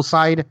ethical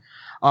side.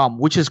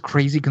 Which is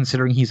crazy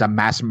considering he's a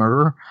mass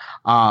murderer.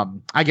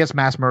 I guess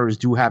mass murderers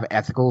do have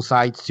ethical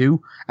sides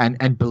too,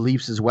 and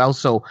beliefs as well.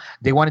 So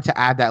they wanted to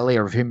add that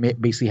layer of him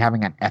basically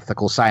having an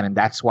ethical side, and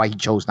that's why he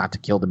chose not to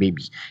kill the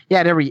baby. He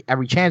had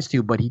every chance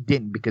to, but he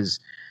didn't, because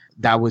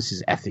that was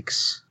his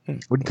ethics.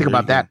 What do you think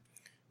about that?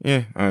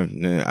 Yeah,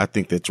 I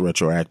think that's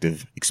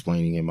retroactive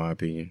explaining, in my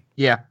opinion.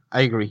 Yeah,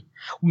 I agree.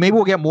 Maybe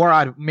we'll get more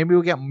out of.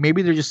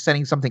 Maybe they're just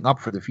setting something up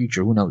for the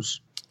future. Who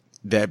knows?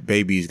 That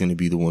baby is going to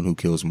be the one who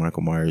kills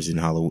Michael Myers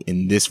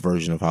in this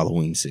version of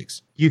Halloween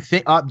 6. You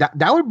think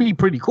that would be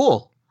pretty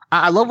cool?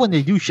 I love when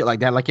they do shit like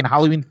that, like in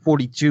Halloween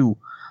 42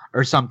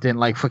 or something,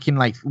 like fucking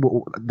like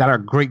that our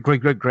great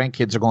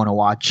grandkids are going to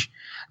watch.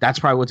 That's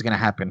probably what's going to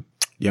happen.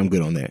 Yeah, I'm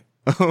good on that.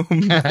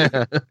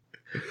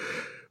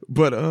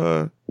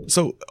 But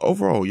so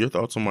overall, your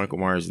thoughts on Michael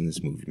Myers in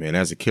this movie, man,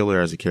 as a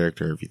killer, as a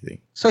character,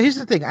 everything. So here's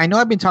the thing. I know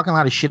I've been talking a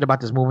lot of shit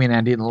about this movie and I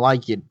didn't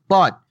like it,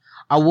 but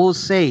I will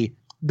say,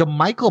 the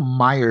Michael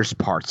Myers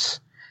parts,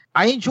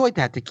 I enjoyed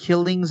that. The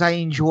killings I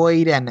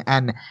enjoyed,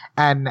 and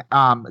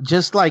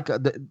just like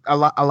a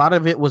lot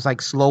of it was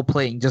like slow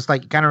playing, just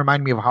like kind of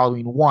reminded me of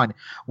Halloween 1,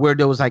 where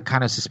there was like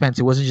kind of suspense.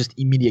 It wasn't just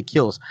immediate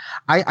kills.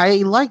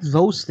 I like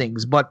those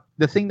things, but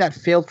the thing that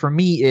failed for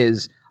me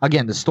is,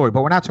 again, the story.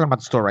 But we're not talking about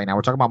the story right now.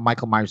 We're talking about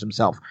Michael Myers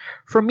himself.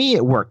 For me,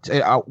 it worked.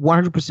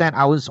 100%.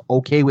 I was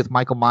okay with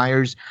Michael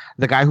Myers.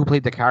 The guy who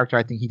played the character,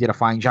 I think he did a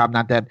fine job.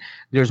 Not that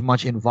there's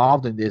much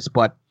involved in this,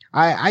 but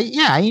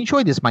I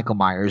enjoyed this Michael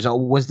Myers.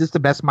 Was this the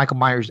best Michael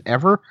Myers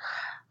ever?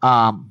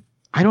 I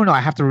don't know. I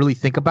have to really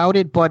think about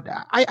it, but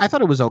I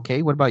thought it was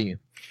okay. What about you?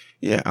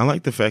 Yeah, I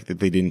like the fact that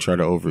they didn't try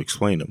to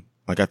over-explain him.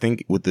 Like, I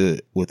think with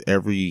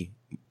every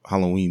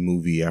Halloween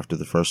movie after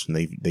the first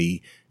one,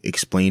 they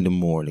explained him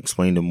more and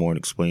explained him more and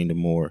explained him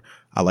more.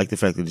 I like the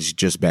fact that it's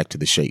just back to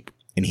the shape,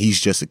 and he's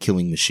just a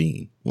killing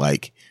machine.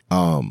 Like,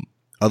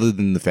 other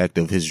than the fact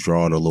of his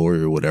draw to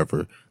Laurie or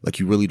whatever, like,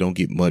 you really don't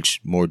get much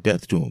more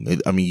depth to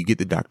him. I mean, you get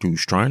the doctor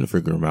who's trying to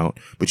figure him out,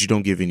 but you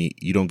don't get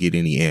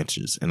any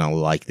answers. And I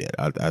like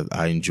that.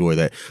 I enjoy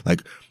that.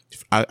 Like,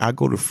 I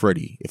go to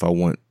Freddy if I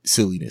want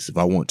silliness, if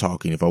I want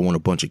talking, if I want a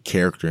bunch of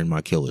character in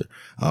my killer.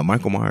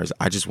 Michael Myers,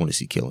 I just want to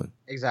see killing.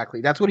 Exactly.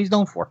 That's what he's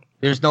known for.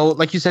 There's no,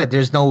 like you said,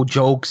 there's no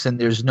jokes and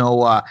there's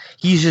no,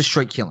 he's just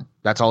straight killing.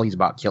 That's all he's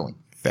about, killing.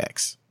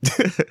 Facts.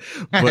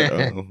 But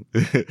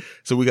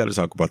so we got to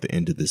talk about the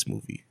end of this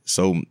movie.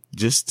 So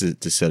just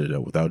to set it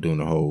up without doing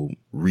a whole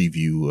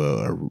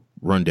review,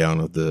 rundown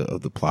of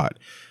the plot.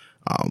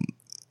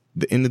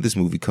 The end of this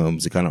movie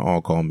comes, it kind of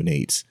all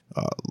culminates.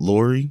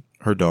 Laurie,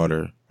 her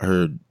daughter,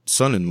 her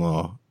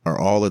son-in-law are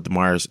all at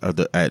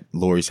at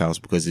Laurie's house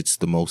because it's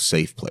the most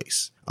safe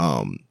place.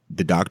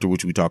 The doctor,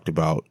 which we talked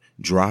about,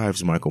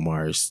 drives Michael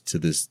Myers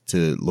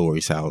to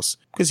Laurie's house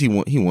because he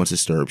wants to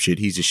stir up shit.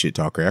 He's a shit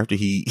talker. After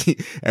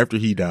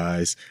he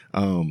dies,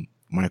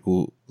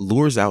 Michael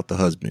lures out the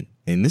husband,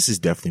 and this is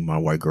definitely my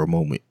white girl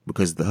moment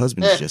because the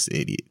husband is just an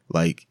idiot.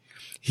 Like,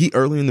 he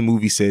early in the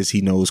movie says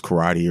he knows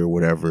karate or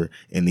whatever,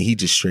 and then he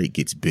just straight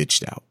gets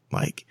bitched out.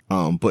 Like,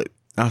 but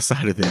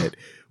outside of that,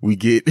 we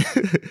get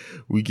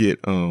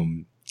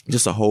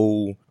just a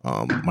whole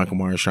Michael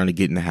Myers trying to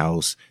get in the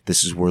house.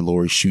 This is where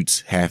Laurie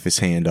shoots half his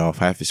hand off,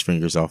 half his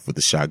fingers off with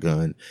a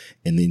shotgun,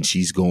 and then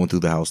she's going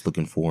through the house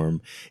looking for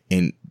him.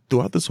 And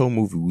throughout this whole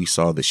movie, we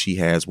saw that she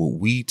has what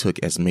we took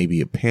as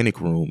maybe a panic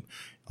room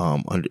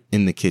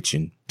in the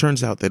kitchen.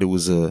 Turns out that it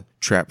was a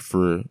trap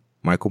for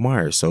Michael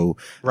Myers. So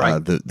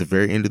right. The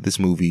very end of this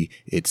movie,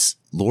 it's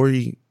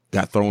Laurie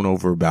got thrown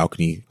over a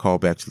balcony,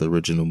 called back to the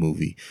original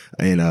movie,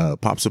 and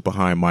pops up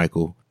behind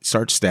Michael,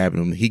 starts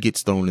stabbing him. He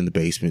gets thrown in the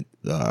basement.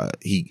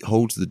 He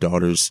holds the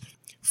daughter's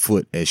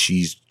foot as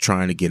she's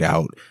trying to get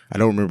out. I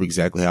don't remember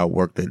exactly how it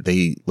worked, that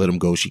they let him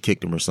go. She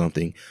kicked him or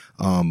something.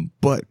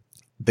 But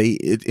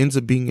it ends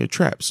up being a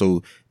trap.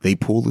 So they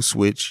pull the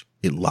switch.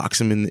 It locks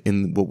him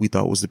in what we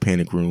thought was the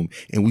panic room.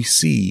 And we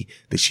see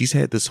that she's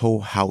had this whole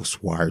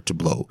house wired to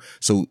blow.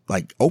 So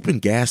like open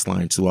gas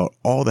lines throughout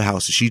all the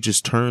houses. She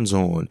just turns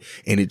on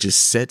and it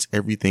just sets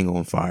everything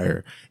on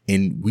fire.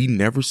 And we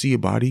never see a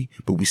body,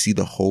 but we see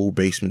the whole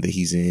basement that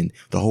he's in,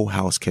 the whole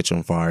house catch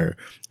on fire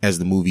as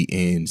the movie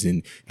ends.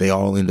 And they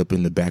all end up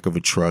in the back of a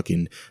truck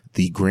and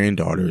the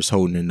granddaughter is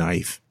holding a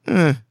knife.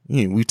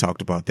 We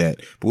talked about that.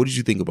 But what did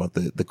you think about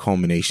the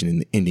culmination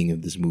and the ending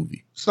of this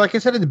movie? So like I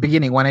said at the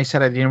beginning, when I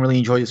said I didn't really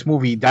enjoy this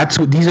movie,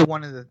 these are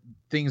one of the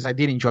things I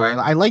did enjoy.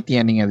 I like the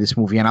ending of this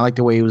movie, and I like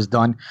the way it was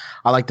done.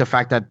 I like the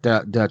fact that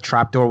the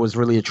trapdoor was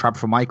really a trap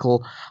for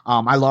Michael.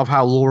 I love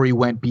how Laurie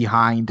went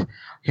behind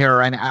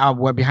her and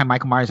went behind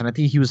Michael Myers, and I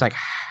think he was like,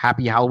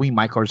 "Happy Halloween,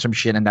 Michael," or some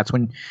shit, and that's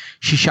when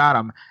she shot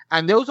him.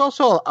 And there was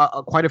also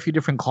quite a few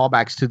different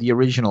callbacks to the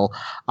original.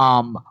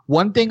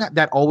 One thing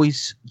that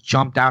always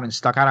jumped out and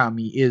stuck out on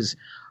me is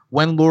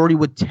when Laurie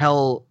would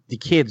tell the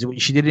kids,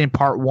 she did it in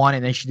part 1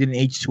 and then she did it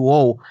in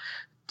H2O,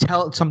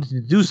 tell something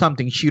to do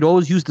something, she'd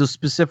always use those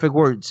specific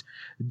words,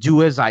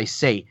 "do as I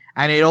say,"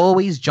 and it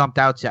always jumped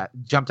out to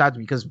me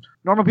because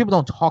normal people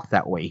don't talk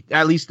that way,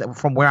 at least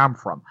from where I'm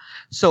from.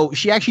 So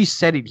she actually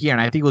said it here, and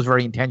I think it was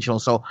very intentional.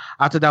 So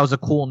I thought that was a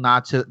cool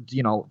nod to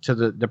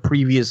the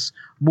previous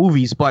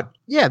movies. But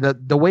yeah,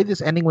 the way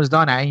this ending was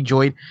done, I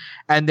enjoyed.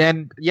 And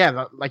then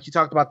like you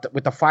talked about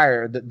with the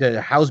fire,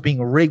 the house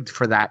being rigged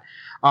for that.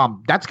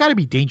 That's got to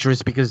be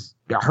dangerous because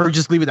her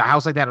just leaving the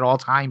house like that at all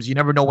times, you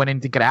never know when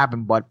anything could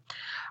happen. But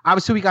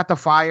obviously, we got the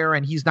fire,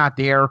 and he's not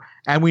there,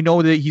 and we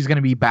know that he's going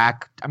to be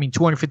back. I mean,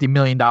 $250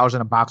 million in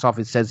the box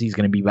office says he's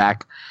going to be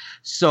back.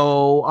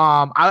 So,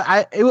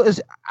 I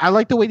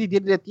like the way they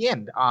did it at the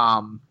end.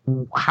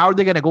 How are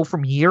they going to go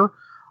from here?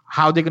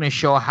 How are they going to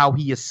show how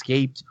he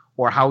escaped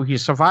or how he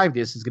survived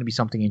this is going to be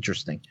something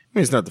interesting. I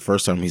mean, it's not the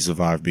first time he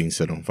survived being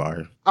set on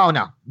fire. Oh,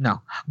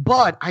 no.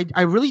 But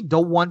I really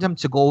don't want them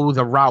to go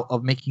the route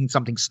of making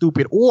something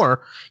stupid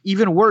or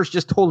even worse,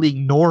 just totally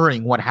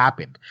ignoring what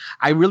happened.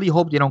 I really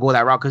hope they don't go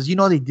that route because,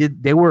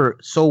 they were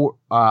so,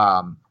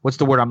 what's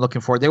the word I'm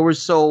looking for? They were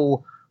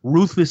so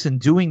ruthless in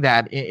doing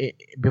that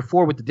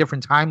before with the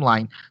different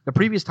timeline, the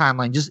previous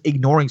timeline, just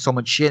ignoring so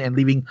much shit and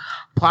leaving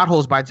plot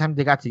holes. By the time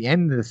they got to the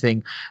end of the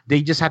thing,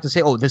 they just had to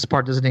say, oh, this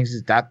part doesn't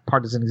exist, that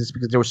part doesn't exist,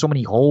 because there were so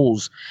many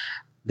holes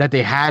that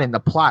they had in the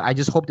plot. I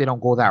just hope they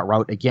don't go that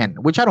route again,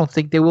 which I don't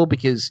think they will,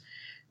 because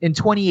in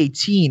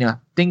 2018,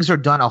 things are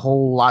done a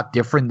whole lot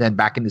different than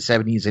back in the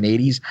 70s and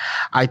 80s.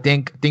 I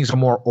think things are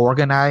more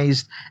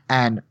organized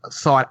and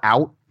thought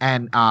out,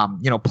 and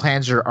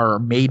plans are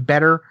made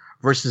better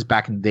versus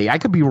back in the day. I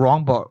could be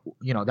wrong, but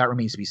that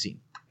remains to be seen.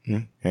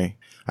 Hey,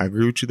 I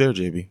agree with you there,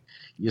 JB.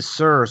 Yes,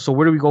 sir. So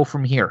where do we go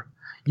from here?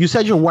 You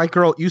said your white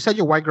girl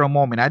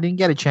moment. I didn't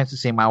get a chance to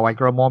say my white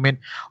girl moment.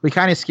 We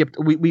kind of skipped.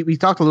 We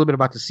talked a little bit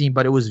about the scene,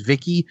 but it was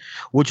Vicky,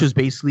 which was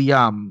basically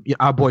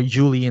our boy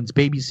Julian's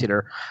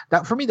babysitter.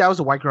 That for me, that was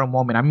a white girl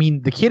moment. I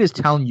mean, the kid is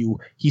telling you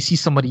he sees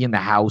somebody in the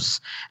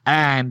house,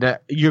 and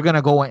you're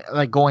gonna go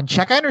and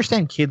check. I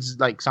understand kids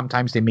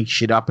sometimes they make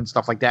shit up and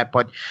stuff like that,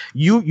 but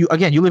you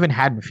again, you live in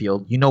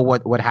Haddonfield. You know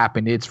what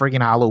happened. It's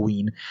freaking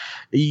Halloween.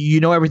 You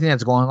know everything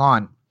that's going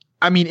on.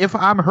 I mean, if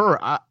I'm her,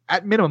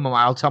 at minimum,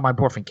 I'll tell my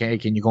boyfriend,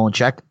 can you go and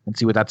check and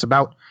see what that's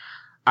about?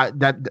 It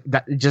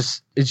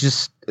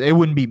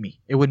wouldn't be me.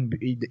 It wouldn't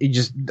be,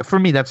 for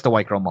me, that's the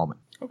white girl moment.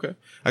 Okay.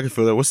 I can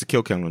feel that. What's the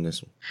kill count on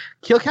this one?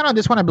 Kill count on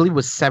this one, I believe,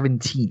 was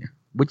 17,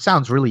 which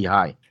sounds really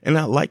high. And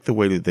I like the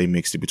way that they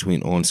mixed it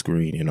between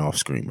on-screen and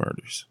off-screen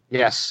murders.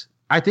 Yes.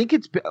 I think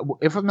it's,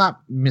 if I'm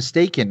not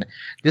mistaken,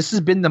 this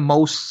has been the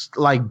most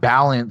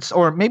balanced,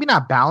 or maybe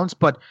not balanced,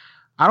 but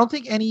I don't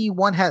think any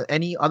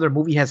other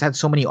movie has had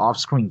so many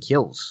off-screen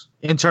kills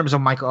in terms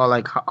of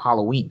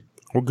Halloween.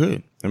 Well,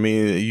 good. I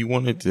mean, you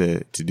wanted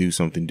to do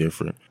something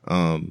different,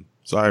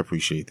 so I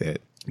appreciate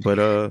that. But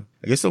I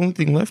guess the only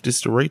thing left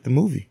is to rate the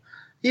movie.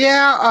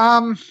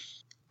 Yeah.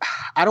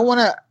 I don't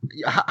want to.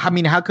 I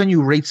mean, how can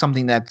you rate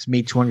something that's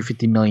made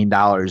 $250 million?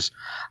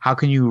 How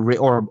can you rate,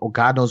 or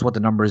God knows what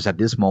the number is at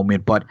this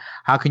moment, but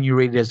how can you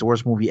rate it as the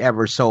worst movie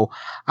ever? So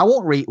I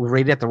won't rate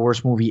it at the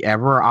worst movie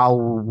ever. I'll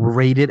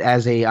rate it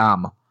as a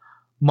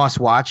must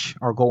watch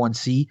or go and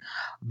see,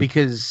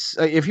 because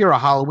if you're a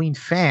Halloween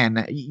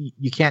fan,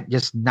 you can't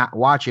just not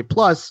watch it.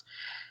 Plus,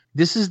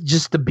 this is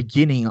just the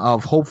beginning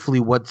of hopefully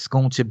what's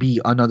going to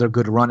be another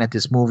good run at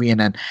this movie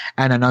and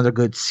another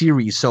good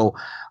series. So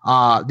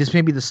this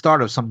may be the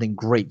start of something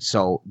great.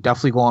 So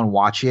definitely go and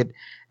watch it,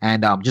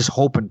 and just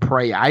hope and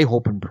pray. I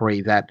hope and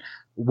pray that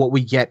what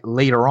we get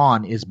later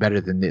on is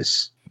better than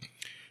this.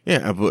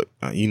 Yeah, but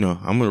I'm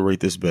gonna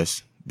rate this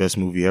best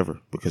movie ever,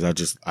 because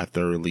I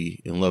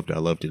thoroughly loved it. I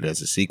loved it as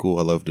a sequel.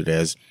 I loved it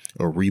as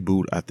a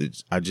reboot.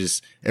 I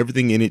just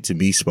everything in it to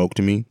me spoke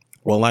to me.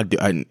 Well,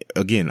 I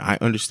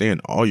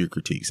understand all your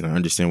critiques, and I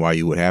understand why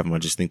you would have them. I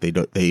just think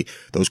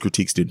those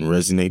critiques didn't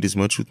resonate as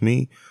much with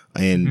me,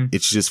 and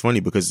It's just funny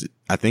because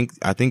I think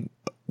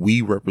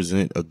we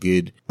represent a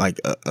good, like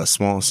a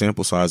small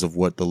sample size of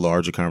what the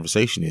larger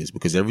conversation is,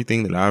 because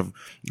everything that I've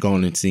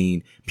gone and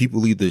seen,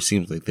 people either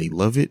seems like they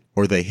love it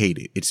or they hate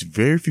it. It's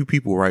very few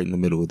people right in the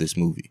middle of this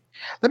movie.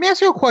 Let me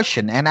ask you a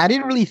question, and I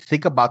didn't really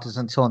think about this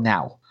until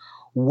now.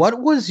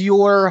 What was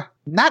your,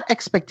 not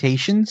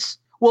expectations?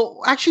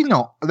 Well, actually,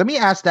 no. Let me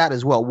ask that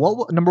as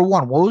well. Number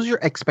one, what was your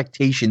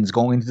expectations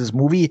going into this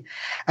movie?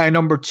 And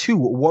number two,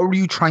 what were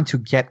you trying to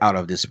get out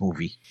of this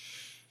movie?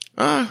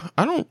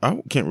 I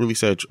can't really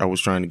say I was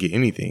trying to get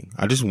anything.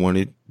 I just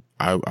wanted,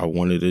 I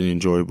wanted an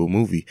enjoyable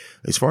movie.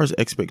 As far as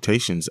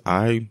expectations,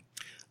 I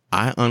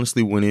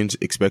honestly went in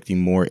expecting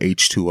more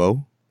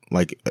H2O,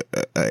 like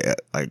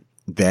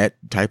that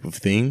type of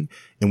thing.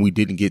 And we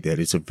didn't get that.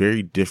 It's a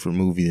very different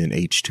movie than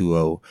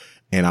H2O.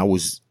 And I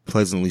was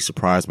pleasantly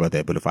surprised by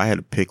that. But if I had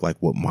to pick like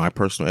what my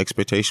personal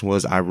expectation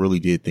was, I really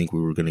did think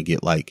we were going to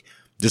get like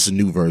just a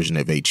new version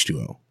of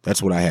H2O.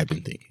 That's what I had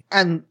been thinking.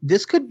 And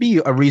this could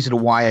be a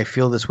reason why I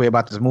feel this way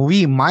about this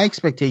movie. My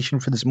expectation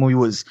for this movie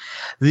was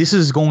this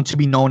is going to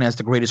be known as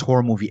the greatest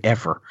horror movie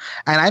ever.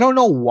 And I don't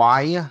know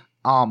why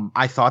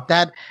I thought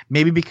that.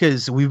 Maybe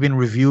because we've been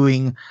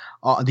reviewing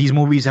these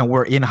movies and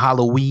we're in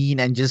Halloween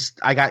and just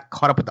I got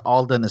caught up with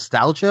all the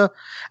nostalgia.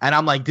 And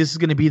I'm like, this is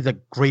going to be the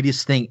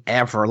greatest thing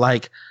ever.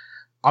 Like,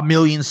 1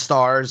 million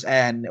stars,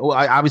 and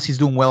obviously he's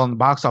doing well in the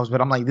box office, but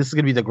I'm like, this is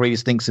going to be the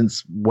greatest thing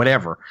since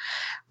whatever.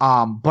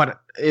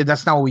 But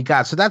that's not what we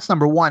got. So that's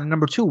number one.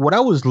 Number two, what I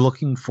was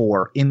looking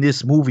for in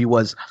this movie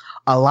was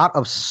a lot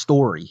of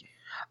story.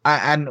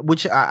 And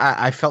which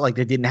I felt like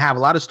they didn't have a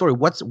lot of story.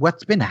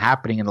 What's been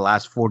happening in the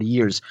last 40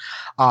 years?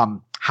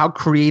 How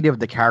creative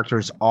the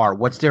characters are.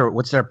 What's their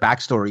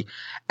backstory?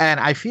 And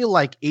I feel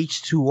like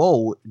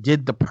H2O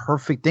did the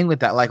perfect thing with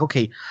that. Like,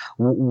 okay,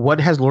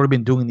 what has Laurie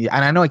been doing?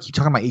 And I know I keep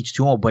talking about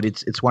H2O, but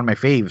it's one of my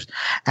faves.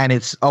 And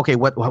it's okay.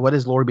 What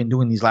has Laurie been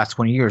doing these last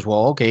 20 years?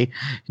 Well, okay,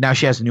 now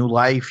she has a new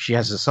life. She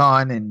has a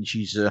son, and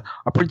she's a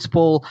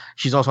principal.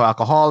 She's also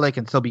alcoholic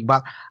and still being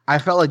bought. I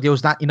felt like there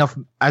was not enough,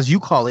 as you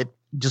call it,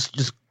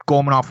 just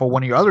going off of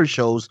one of your other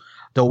shows,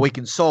 The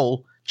Awakened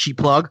Soul, cheap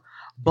plug.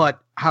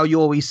 But how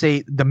you always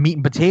say the meat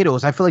and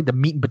potatoes, I feel like the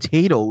meat and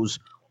potatoes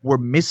were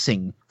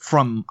missing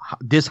from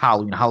this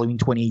Halloween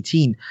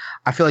 2018.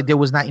 I feel like there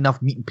was not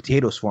enough meat and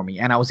potatoes for me.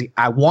 And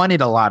I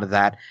wanted a lot of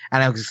that,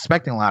 and I was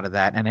expecting a lot of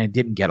that, and I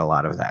didn't get a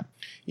lot of that.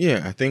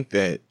 Yeah, I think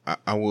that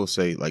I will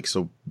say, like,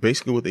 so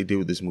basically what they did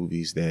with this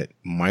movie is that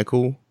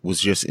Michael was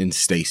just in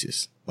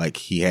stasis. Like,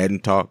 he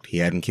hadn't talked, he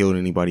hadn't killed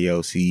anybody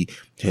else. He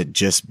had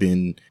just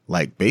been,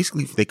 like,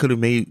 basically they could have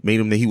made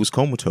him that he was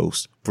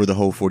comatose for the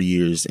whole 40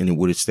 years and it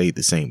would have stayed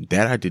the same.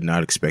 That I did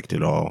not expect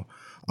at all.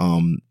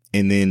 And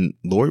then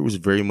Laurie was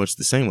very much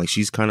the same. Like,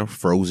 she's kind of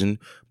frozen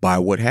by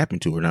what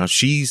happened to her. Now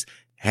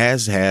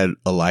has had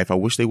a life. I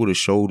wish they would have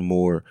showed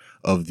more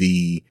of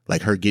the,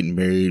 like, her getting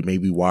married,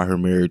 maybe why her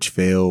marriage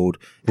failed.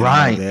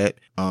 Right. That.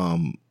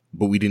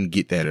 But we didn't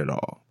get that at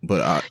all.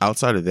 But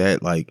outside of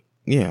that, like,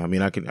 yeah, I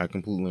mean, I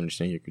completely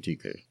understand your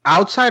critique there.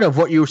 Outside of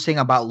what you were saying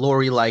about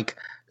Laurie, like,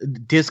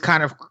 this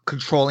kind of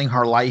controlling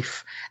her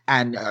life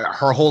and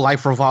her whole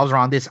life revolves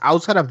around this.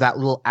 Outside of that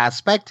little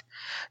aspect,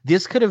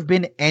 this could have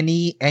been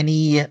any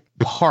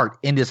part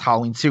in this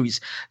Halloween series.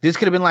 This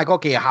could have been like,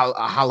 okay,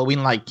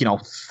 Halloween, like, 4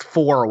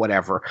 or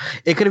whatever.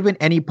 It could have been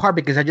any part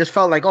because I just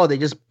felt like, oh, they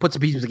just put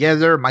some pieces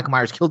together. Michael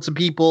Myers killed some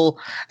people,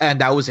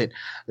 and that was it.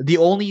 The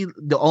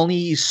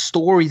only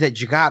story that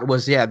you got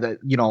was,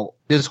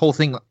 this whole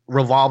thing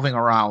revolving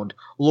around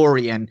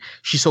Laurie, and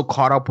she's so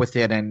caught up with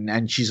it,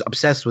 and she's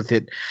obsessed with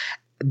it.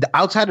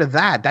 Outside of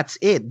that, that's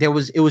it. It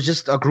was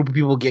just a group of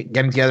people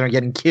getting together and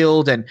getting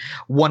killed, and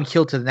one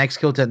kill to the next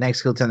kill to the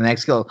next kill to the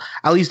next kill.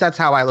 At least that's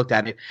how I looked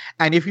at it.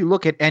 And if you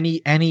look at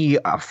any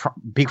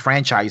big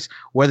franchise,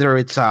 whether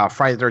it's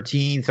Friday the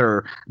 13th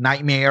or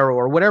Nightmare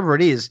or whatever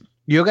it is,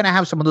 you're going to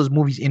have some of those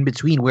movies in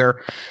between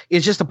where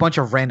it's just a bunch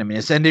of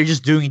randomness and they're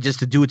just doing it just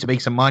to do it to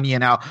make some money,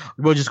 and now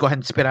we'll just go ahead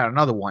and spit out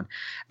another one.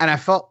 And I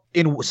felt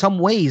in some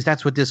ways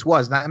that's what this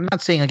was. Now, I'm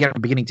not saying again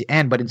from beginning to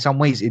end, but in some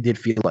ways it did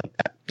feel like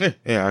that.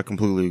 Yeah, I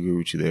completely agree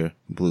with you there.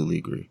 Completely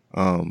agree.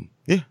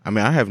 Yeah, I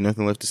mean, I have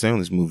nothing left to say on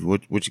this movie.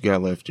 What you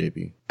got left,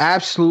 JP?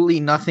 Absolutely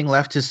nothing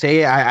left to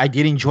say. I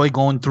did enjoy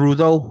going through,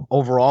 though,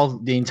 overall,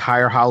 the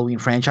entire Halloween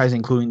franchise,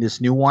 including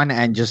this new one,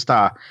 and just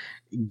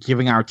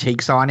giving our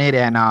takes on it.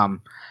 And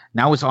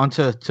now it's on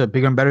to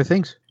bigger and better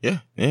things. Yeah.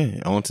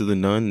 On to The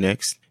Nun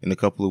next in a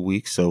couple of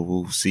weeks. So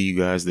we'll see you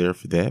guys there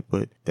for that.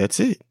 But that's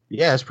it.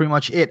 Yeah, that's pretty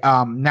much it.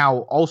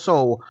 Now,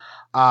 also,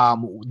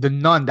 The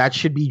Nun, that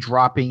should be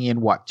dropping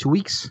in, 2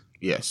 weeks?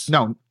 Yes.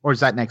 No, or is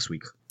that next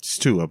week? It's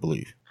 2, I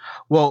believe.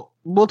 Well,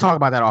 we'll talk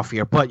about that off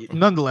here. But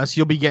nonetheless,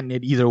 you'll be getting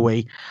it either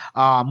way.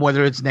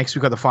 Whether it's next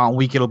week or the following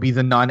week, it'll be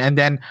The Nun. And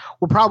then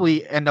we'll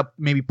probably end up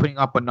maybe putting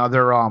up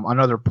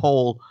another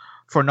poll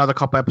for another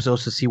couple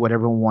episodes to see what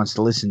everyone wants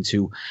to listen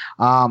to.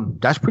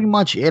 That's pretty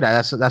much it.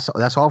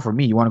 That's all for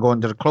me. You want to go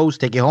into the close,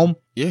 take it home?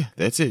 Yeah,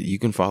 that's it. You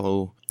can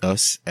follow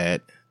us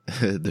at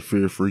the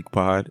Fear Freak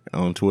Pod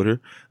on Twitter.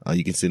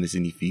 You can send us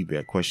any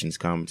feedback, questions,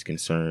 comments,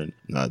 concern,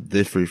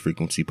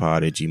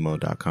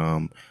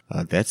 thefreefrequencypod@gmail.com.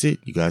 That's it.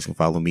 You guys can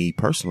follow me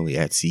personally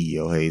at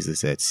CEO Hayes.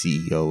 That's at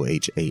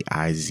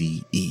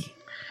CEOHAIZE.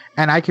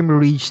 And I can be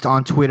reached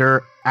on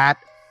Twitter at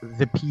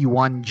the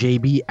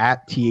P1JB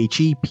at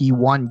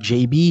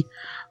THEP1JB.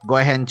 Go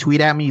ahead and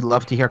tweet at me.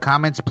 Love to hear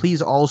comments.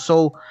 Please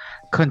also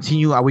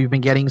continue. We've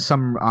been getting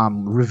some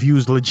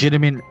reviews,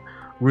 legitimate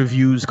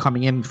reviews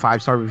coming in,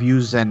 5-star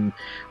reviews and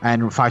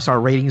 5-star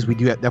ratings. We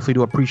definitely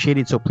do appreciate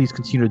it. So please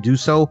continue to do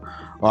so.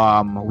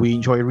 We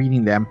enjoy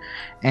reading them.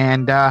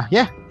 And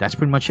yeah, that's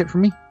pretty much it for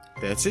me.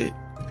 That's it.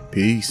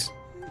 Peace.